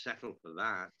settle for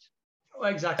that. Oh,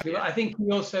 exactly. But I think he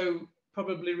also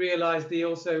probably realised he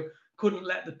also couldn't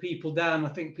let the people down. I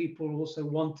think people also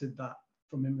wanted that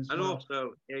from him as well. And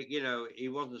also, you know, he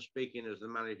wasn't speaking as the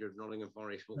manager of Nottingham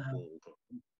Forest Football Club.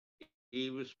 He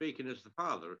was speaking as the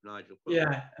father of Nigel.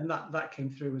 Yeah, and that came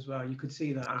through as well. You could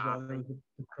see that as well. There was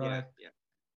the pride. Yeah.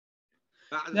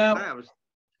 But now,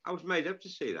 I was made up to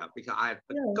see that because I had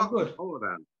forgotten all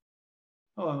about it.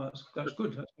 Oh, that's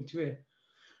good. That's good to hear.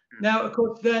 Now, of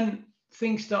course, then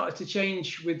things started to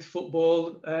change with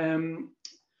football, and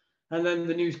then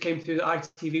the news came through that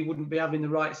ITV wouldn't be having the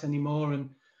rights anymore, and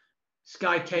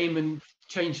Sky came and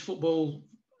changed football.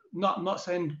 Not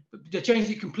saying they changed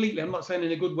it completely. I'm not saying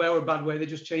in a good way or a bad way. They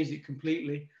just changed it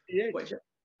completely. Yeah. Which,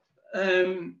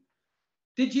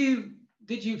 did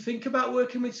you think about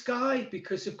working with Sky?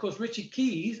 Because of course Richard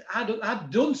Keys had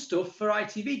done stuff for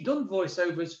ITV, done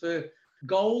voiceovers for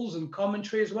goals and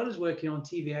commentary, as well as working on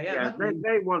TVAM. Yeah,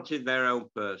 they wanted their own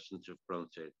person to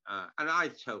front it, and I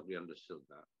totally understood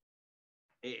that.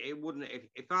 It wouldn't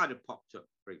if I'd have popped up,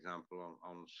 for example,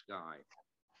 on Sky.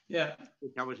 Yeah,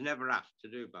 which I was never asked to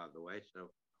do, by the way.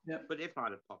 So, yeah. But if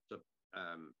I'd have popped up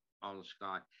on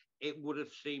Sky, it would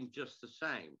have seemed just the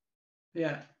same.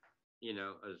 Yeah. You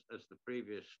know, as the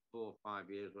previous 4 or 5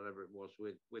 years, whatever it was,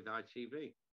 with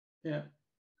ITV. Yeah.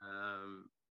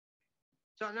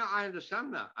 So no, I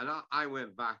understand that, and I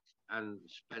went back and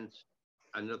spent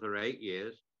another 8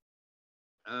 years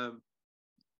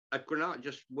at Granada,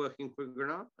 just working for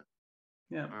Granada.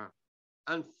 Yeah.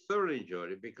 And thoroughly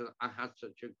enjoyed it because I had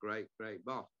such a great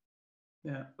boss.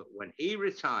 Yeah. But when he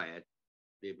retired,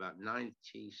 about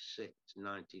 96,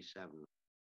 97,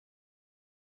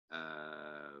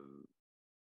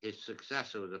 his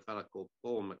successor was a fellow called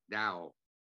Paul McDowell,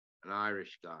 an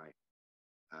Irish guy,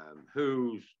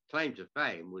 whose claim to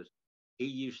fame was he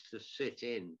used to sit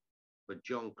in for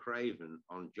John Craven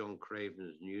on John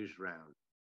Craven's news round.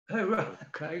 Oh, right.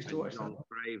 Okay, I used to watch John that.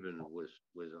 Craven was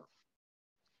on.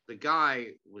 The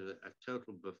guy was a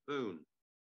total buffoon,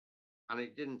 and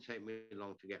it didn't take me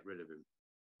long to get rid of him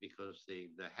because the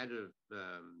head of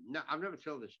no, I've never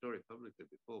told this story publicly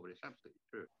before, but it's absolutely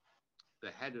true.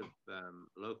 The head of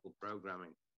local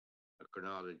programming at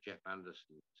Granada, Jeff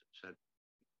Anderson, said,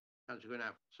 "Can't you go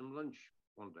out for some lunch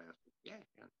one day?" I said, "Yeah,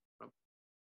 no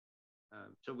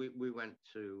problem." So we went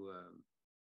to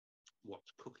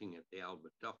What's Cooking at the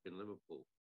Albert Dock in Liverpool,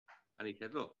 and he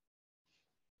said, "Look,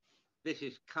 this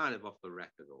is kind of off the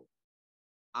record.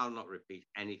 I'll not repeat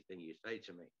anything you say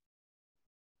to me,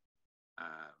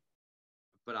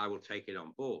 but I will take it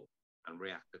on board and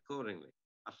react accordingly."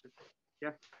 I said,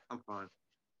 "Yeah, I'm fine.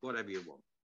 Whatever you want."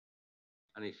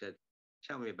 And he said,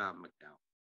 "Tell me about McDowell."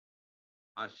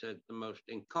 I said, "The most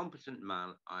incompetent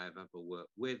man I have ever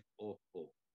worked with or for."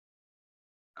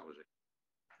 That was it.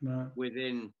 No.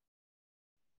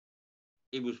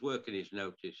 He was working his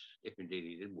notice, if indeed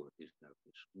he did work his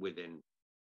notice, within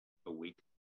a week.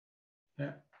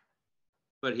 Yeah.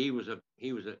 But he was a.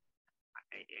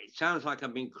 It sounds like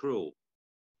I'm being cruel.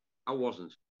 I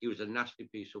wasn't. He was a nasty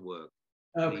piece of work.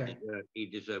 Okay. He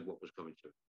deserved what was coming to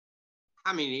him.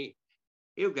 I mean,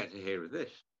 he'll get to hear of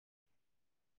this,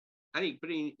 and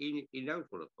he knows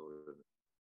what I thought of it.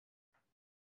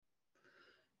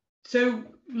 So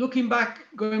looking back,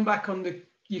 going back on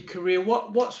your career,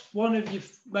 what's one of your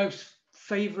most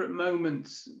favourite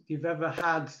moments you've ever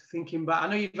had? Thinking back, I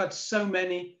know you've had so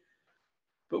many,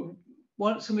 but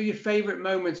what some of your favourite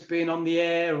moments being on the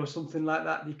air or something like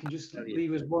that? You can just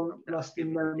leave us one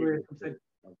lasting memory.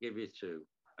 I'll give you two.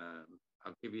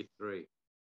 I'll give you three.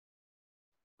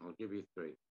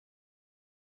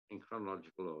 In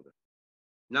chronological order.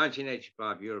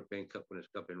 1985 European Cup Winners'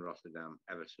 Cup in Rotterdam.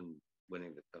 Everton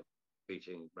winning the cup,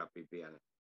 beating Rapid Vienna.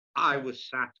 I was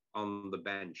sat on the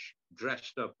bench,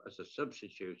 dressed up as a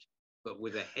substitute, but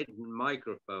with a hidden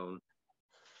microphone,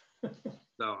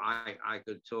 so I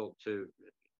could talk to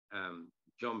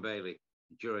John Bailey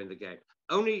during the game.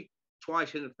 Only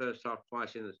twice in the first half,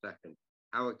 twice in the second.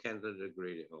 Howard Kendall had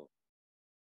agreed it all.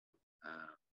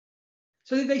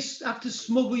 So did they have to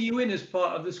smuggle you in as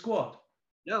part of the squad?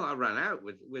 No, I ran out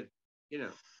with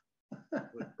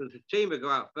because the team would go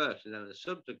out first, and then the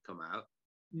subs would come out,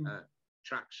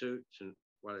 tracksuits, and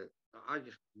I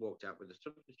just walked out with the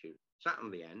substitute, sat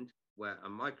on the end where a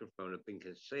microphone had been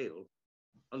concealed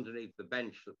underneath the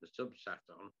bench that the sub sat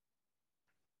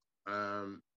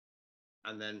on,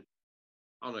 and then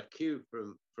on a cue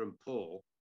from Paul,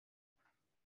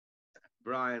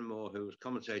 Brian Moore, who was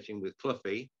commentating with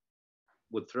Cluffy,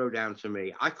 would throw down to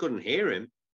me. I couldn't hear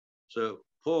him, so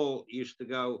Paul used to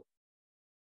go,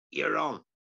 "You're on,"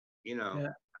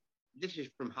 This is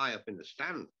from high up in the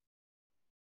stand,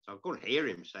 so I couldn't hear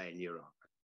him saying "you're on."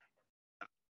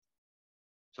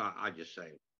 So I just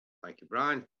say, "Thank you,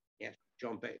 Brian. Yes,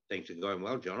 John, things are going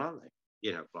well, John, aren't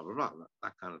they? Blah blah blah,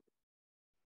 that kind of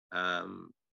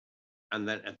thing." And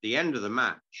then at the end of the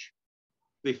match,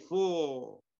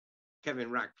 before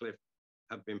Kevin Ratcliffe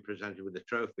had been presented with the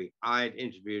trophy, I'd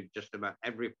interviewed just about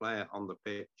every player on the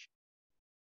pitch.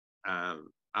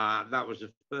 That was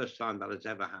the first time that has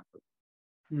ever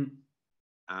happened.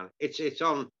 And it's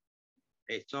on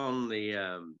the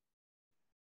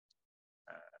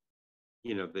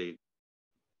the,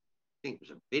 I think it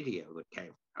was a video that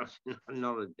came out,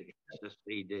 not a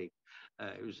CD.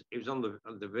 It was on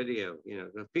the video.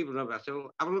 People know. I said,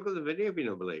 "Well, have a look at the video if you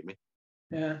don't believe me."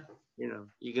 Yeah.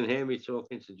 You can hear me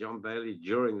talking to John Bailey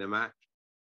during the match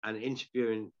and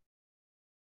interviewing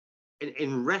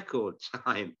in record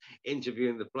time,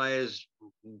 interviewing the players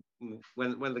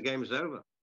when the game is over.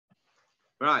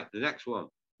 Right, the next one,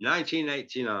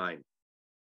 1989.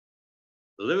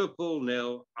 Liverpool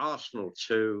 0, Arsenal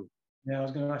 2. Yeah, I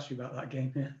was going to ask you about that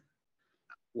game. Yeah.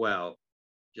 Well,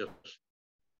 just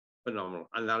phenomenal.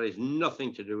 And that is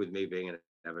nothing to do with me being an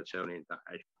Evertonian. That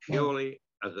is purely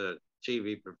as a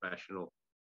TV professional.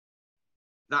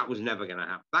 That was never going to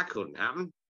happen. That couldn't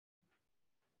happen.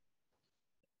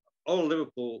 All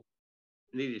Liverpool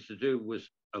needed to do was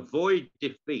avoid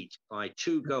defeat by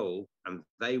 2 goals, and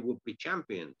they would be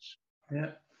champions.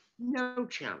 Yeah. No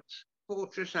chance.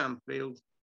 Fortress Anfield,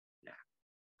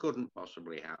 couldn't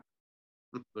possibly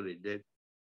happen, but it did.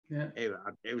 Yeah.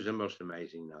 It was the most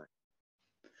amazing night.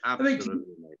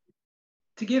 Absolutely amazing.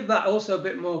 To give that also a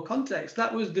bit more context,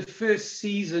 that was the first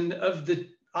season of the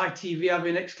ITV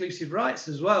having exclusive rights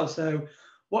as well. So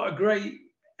what a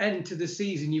great end to the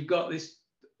season. You've got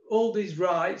all these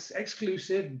rights,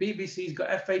 exclusive. BBC's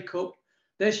got FA Cup.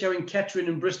 They're showing Kettering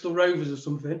and Bristol Rovers or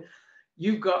something.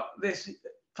 You've got this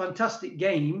fantastic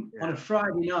game on a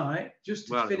Friday night just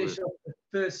to finish off the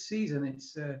first season.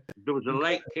 There was a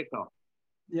late kickoff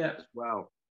as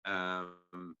well,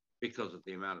 because of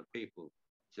the amount of people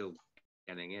still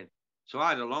getting in. So I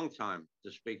had a long time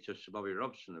to speak to Sir Bobby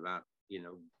Robson about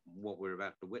what we're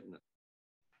about to witness,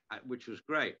 which was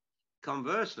great.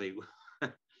 Conversely,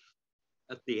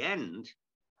 at the end,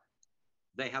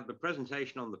 they had the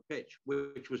presentation on the pitch,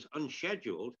 which was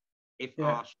unscheduled if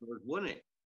Arsenal had won it.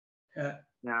 Yeah.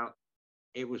 Now,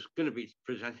 it was going to be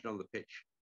presented on the pitch.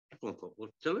 Everyone thought,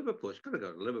 well, to Liverpool, it's got to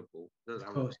go to Liverpool. Of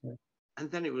course, yeah. And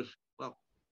then it was,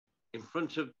 in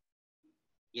front of,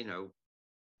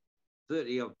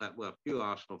 30 of that, a few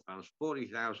Arsenal fans,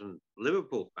 40,000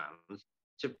 Liverpool fans,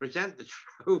 to present the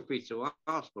trophy to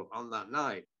Arsenal on that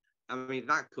night. I mean,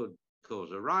 that could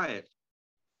cause a riot.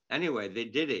 Anyway, they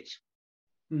did it.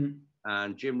 Mm-hmm.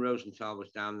 And Jim Rosenthal was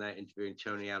down there interviewing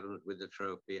Tony Adams with the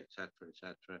trophy, etc.,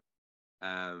 etc.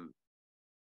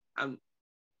 And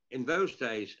in those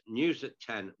days, news at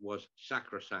 10 was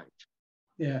sacrosanct.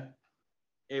 Yeah.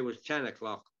 It was 10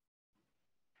 o'clock,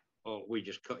 or we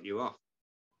just cut you off.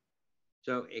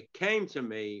 So it came to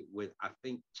me with, I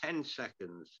think, 10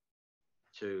 seconds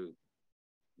to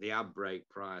the ad break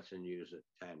prior to news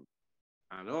at 10.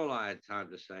 And all I had time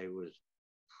to say was,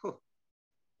 well,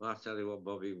 I'll tell you what,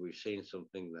 Bobby, we've seen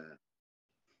something there.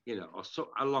 Or so,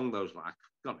 along those lines.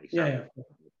 Not exactly. Yeah.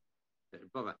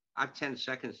 But I had 10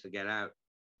 seconds to get out.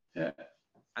 Yeah.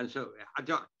 And so I'm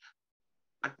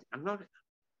not,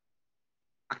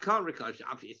 I can't recall.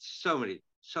 It's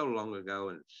so long ago,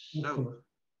 and so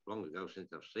long ago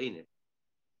since I've seen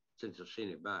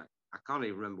it back. I can't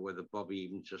even remember whether Bobby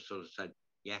even just sort of said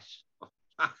yes.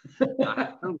 I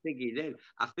don't think he did.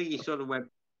 I think he sort of went,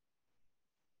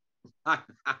 but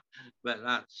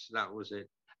that was it.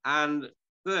 And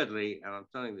thirdly, and I'm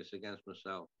telling this against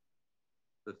myself,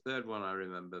 the third one I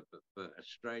remember, but for a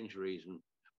strange reason,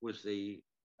 was the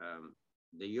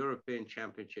European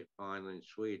Championship final in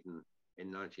Sweden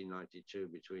in 1992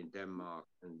 between Denmark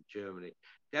and Germany.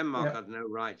 Denmark had no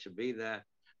right to be there,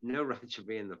 no right to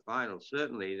be in the final.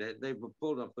 Certainly, they were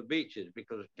pulled off the beaches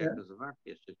because of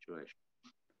Czechoslovakia situation.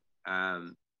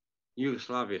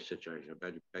 Yugoslavia situation,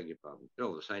 I beg your pardon. It's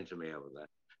all the same to me over there.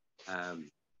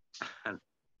 And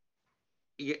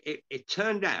it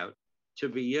turned out to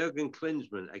be Jürgen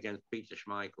Klinsmann against Peter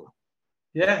Schmeichel.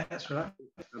 Yeah, that's right.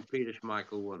 And Peter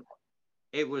Schmeichel won.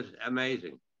 It was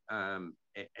amazing.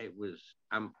 It was.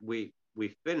 We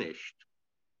finished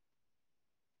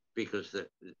because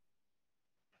it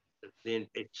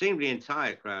seemed the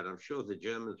entire crowd. I'm sure the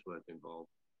Germans weren't involved,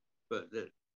 but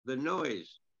the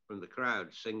noise from the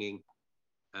crowd singing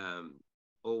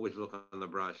 "Always Look on the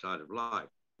Bright Side of Life"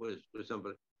 was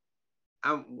somebody.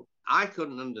 And I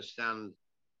couldn't understand.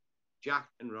 Jack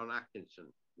and Ron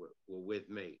Atkinson were with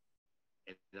me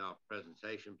in our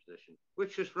presentation position,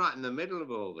 which was right in the middle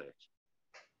of all this.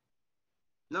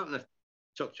 Not in a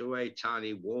tucked away,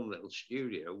 tiny, warm little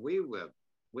studio. We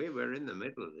were in the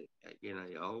middle of it. You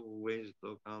always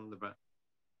look on the bright.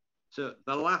 So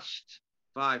the last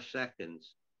 5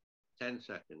 seconds, 10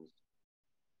 seconds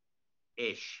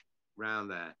ish, round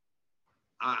there,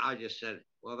 I just said,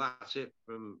 well, that's it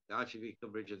from the ITV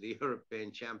coverage of the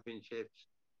European Championships.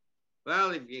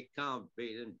 Well, if you can't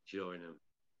beat them, join them.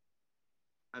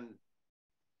 And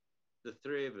the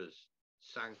three of us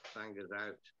sang us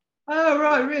out. Oh,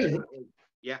 right, really?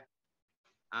 Yeah.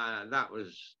 That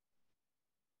was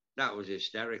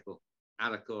hysterical.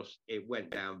 And of course, it went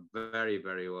down very,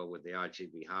 very well with the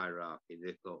ITV hierarchy.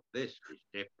 They thought, this is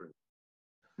different.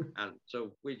 And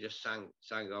so we just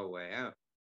sang our way out.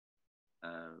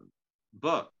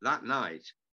 But that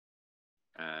night,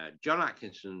 Ron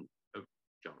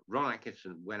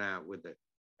Atkinson went out with a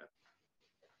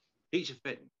Peter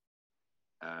Fitton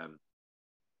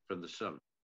from the Sun,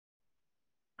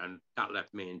 and that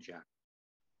left me and Jack.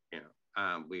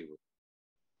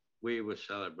 We were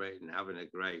celebrating, having a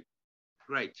great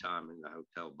time in the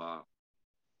hotel bar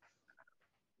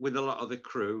with a lot of the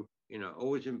crew.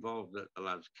 Always involved the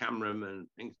lads, cameramen,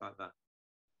 things like that.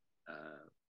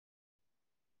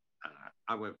 And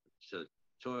I went to the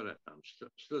toilet. I'm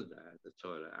stood there at the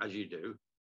toilet, as you do,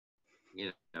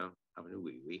 having a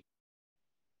wee.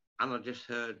 And I just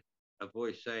heard a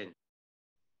voice saying,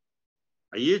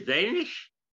 "Are you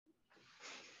Danish?"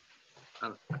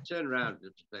 And I turned around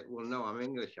and said, "Well, no, I'm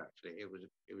English, actually." It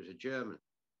was a German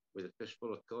with a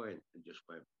fistful of coin and just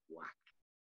went whack,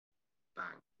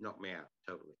 bang, knocked me out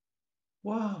totally.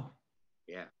 Wow.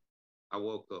 Yeah. I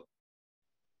woke up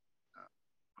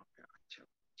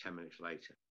 10 minutes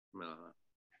later, something like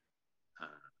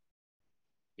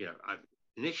that.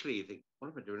 Initially you think, what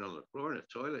am I doing on the floor in a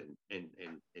toilet in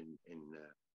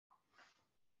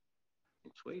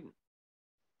Sweden?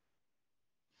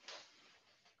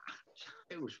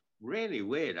 It was really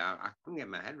weird. I couldn't get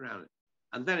my head around it.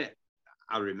 And then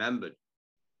I remembered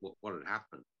what had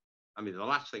happened. I mean, the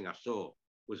last thing I saw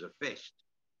was a fist,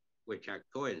 which had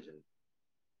coins in it.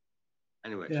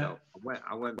 Anyway, so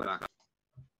I went back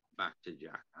to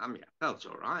Jack. I mean, I felt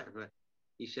all right. But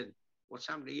he said, "What's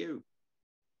happened to you?"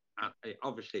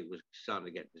 Obviously, it was starting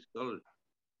to get discoloured.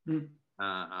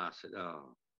 I said,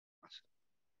 "Oh, that's a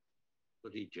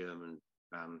bloody German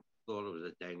band. Thought it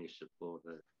was a Danish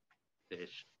supporter.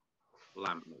 This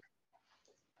Lampman."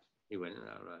 He went,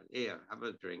 "All right, here, have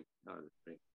a drink."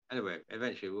 Anyway,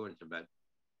 eventually we went to bed.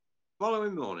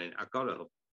 Following morning, I got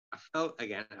up. I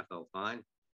felt fine.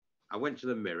 I went to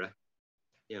the mirror,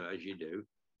 as you do,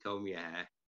 comb your hair.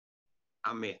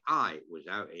 I mean, I was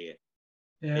out here.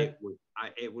 Yeah.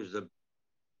 It was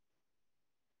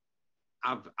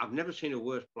I've never seen a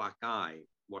worse black eye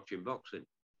watching boxing.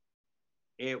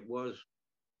 It was,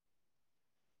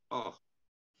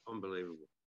 unbelievable.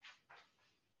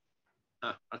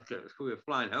 We were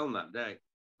flying home that day.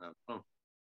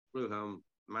 Flew home,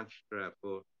 Manchester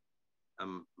Airport,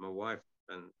 and my wife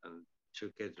and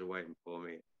 2 kids are waiting for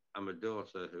me, and my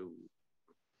daughter, who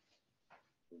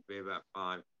will be about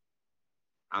 5.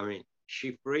 I mean,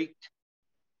 she freaked.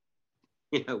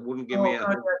 Wouldn't give me a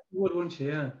hug. Wouldn't she?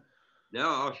 Yeah.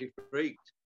 No, she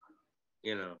freaked,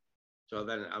 you know. So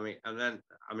then,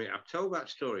 I've told that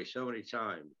story so many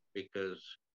times because,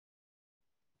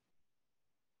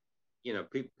 you know,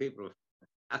 people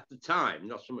at the time,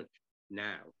 not so much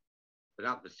now, but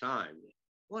at the time,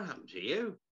 what happened to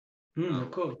you?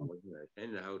 Of course. Well,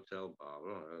 in the hotel bar,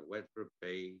 went for a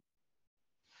pee.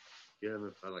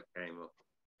 German fella came up,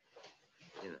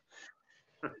 you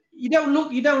know. You don't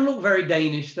look very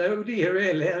Danish though, do you?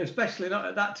 Really, especially not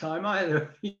at that time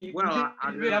either. You Well, I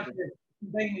didn't really have remember.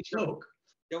 the Danish look.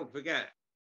 Don't forget,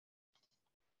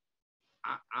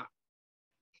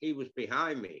 he was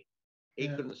behind me. He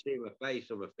couldn't see my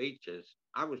face or my features.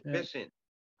 I was pissing.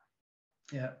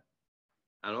 Yeah.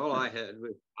 And all I heard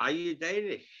was, "Are you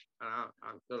Danish?" And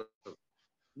I'm sort of,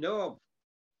 no,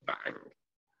 bang.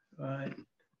 Right.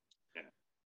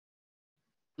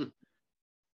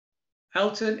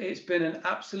 Elton, it's been an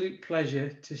absolute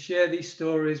pleasure to share these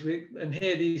stories and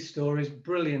hear these stories.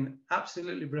 Brilliant,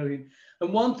 absolutely brilliant.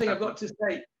 And one thing I've got to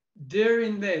say,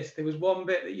 during this, there was one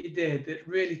bit that you did that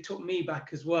really took me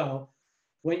back as well.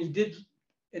 When you did,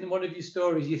 in one of your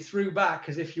stories, you threw back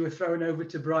as if you were thrown over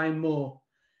to Brian Moore.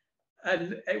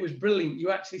 And it was brilliant. You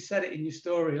actually said it in your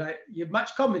story, like your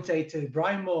match commentator,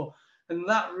 Brian Moore. And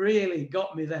that really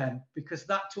got me then, because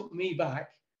that took me back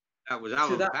That was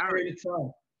to that period of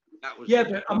time. That was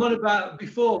but I'm on about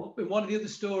before, in one of the other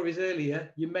stories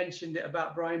earlier, you mentioned it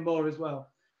about Brian Moore as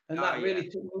well. And that really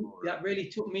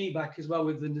took me back as well,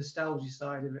 with the nostalgia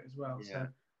side of it as well. Yeah. So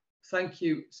thank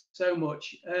you so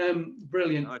much.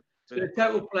 Brilliant. It's been a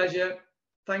total pleasure.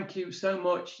 Thank you so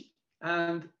much.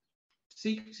 And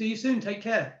see you soon. Take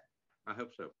care. I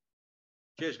hope so.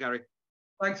 Cheers, Gary.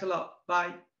 Thanks a lot.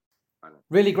 Bye.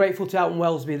 Really grateful to Elton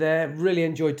Welsby there. Really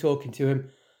enjoyed talking to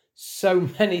him. So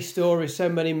many stories, so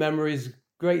many memories,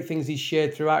 great things he's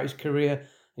shared throughout his career,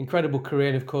 incredible career,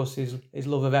 and of course his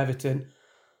love of Everton.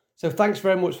 So thanks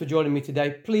very much for joining me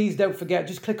today. Please don't forget,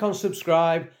 just click on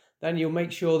subscribe, then you'll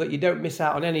make sure that you don't miss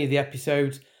out on any of the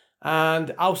episodes.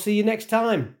 And I'll see you next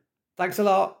time. Thanks a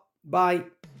lot. Bye.